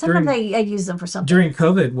bins, and sometimes I use them for something. During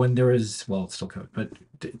COVID, when there was, well, it's still COVID, but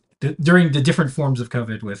during the different forms of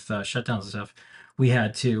COVID with shutdowns and stuff, we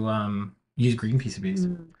had to, use green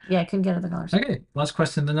PCBs. Yeah, I couldn't get other colors. Okay, last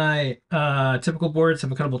question tonight. Typical boards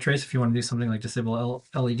have a cuttable trace if you want to do something like disable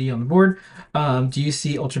LED on the board. Do you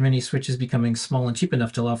see Ultra Mini switches becoming small and cheap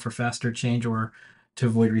enough to allow for faster change or to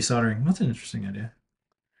avoid resoldering? That's an interesting idea.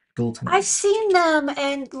 I've seen them,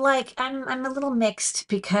 and like I'm a little mixed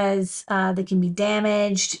because they can be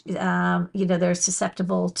damaged. They're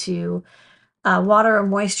susceptible to water or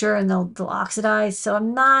moisture, and they'll oxidize. So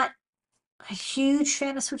I'm not a huge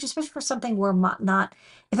fan of switches, especially for something where not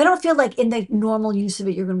if I don't feel like in the normal use of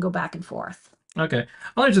it, you're going to go back and forth. Okay,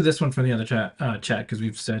 I'll answer this one from the other chat because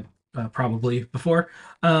we've said probably before.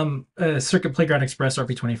 Circuit Playground Express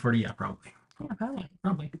RP2040, yeah, probably. Yeah,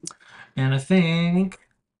 Probably. And I think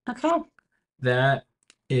okay, that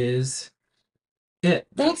is it.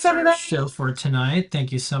 Thanks, everybody. Show for tonight.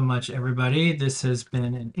 Thank you so much, everybody. This has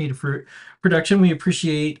been an Adafruit production. We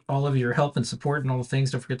appreciate all of your help and support and all the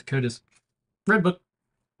things. Don't forget the code is Redbook.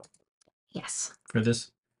 Yes. For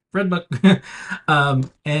this Redbook.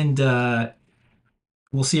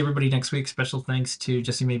 We'll see everybody next week. Special thanks to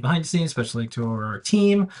Jesse May behind the scenes, especially to our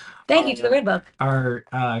team. Thank you to the Redbook. Our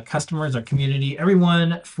customers, our community,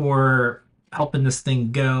 everyone for helping this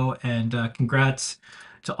thing go. And congrats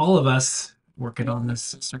to all of us working on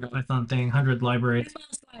this CircuitPython thing, 100 libraries.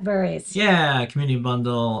 Libraries. Yeah, community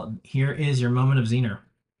bundle. Here is your moment of Zener.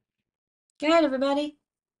 Good night, everybody.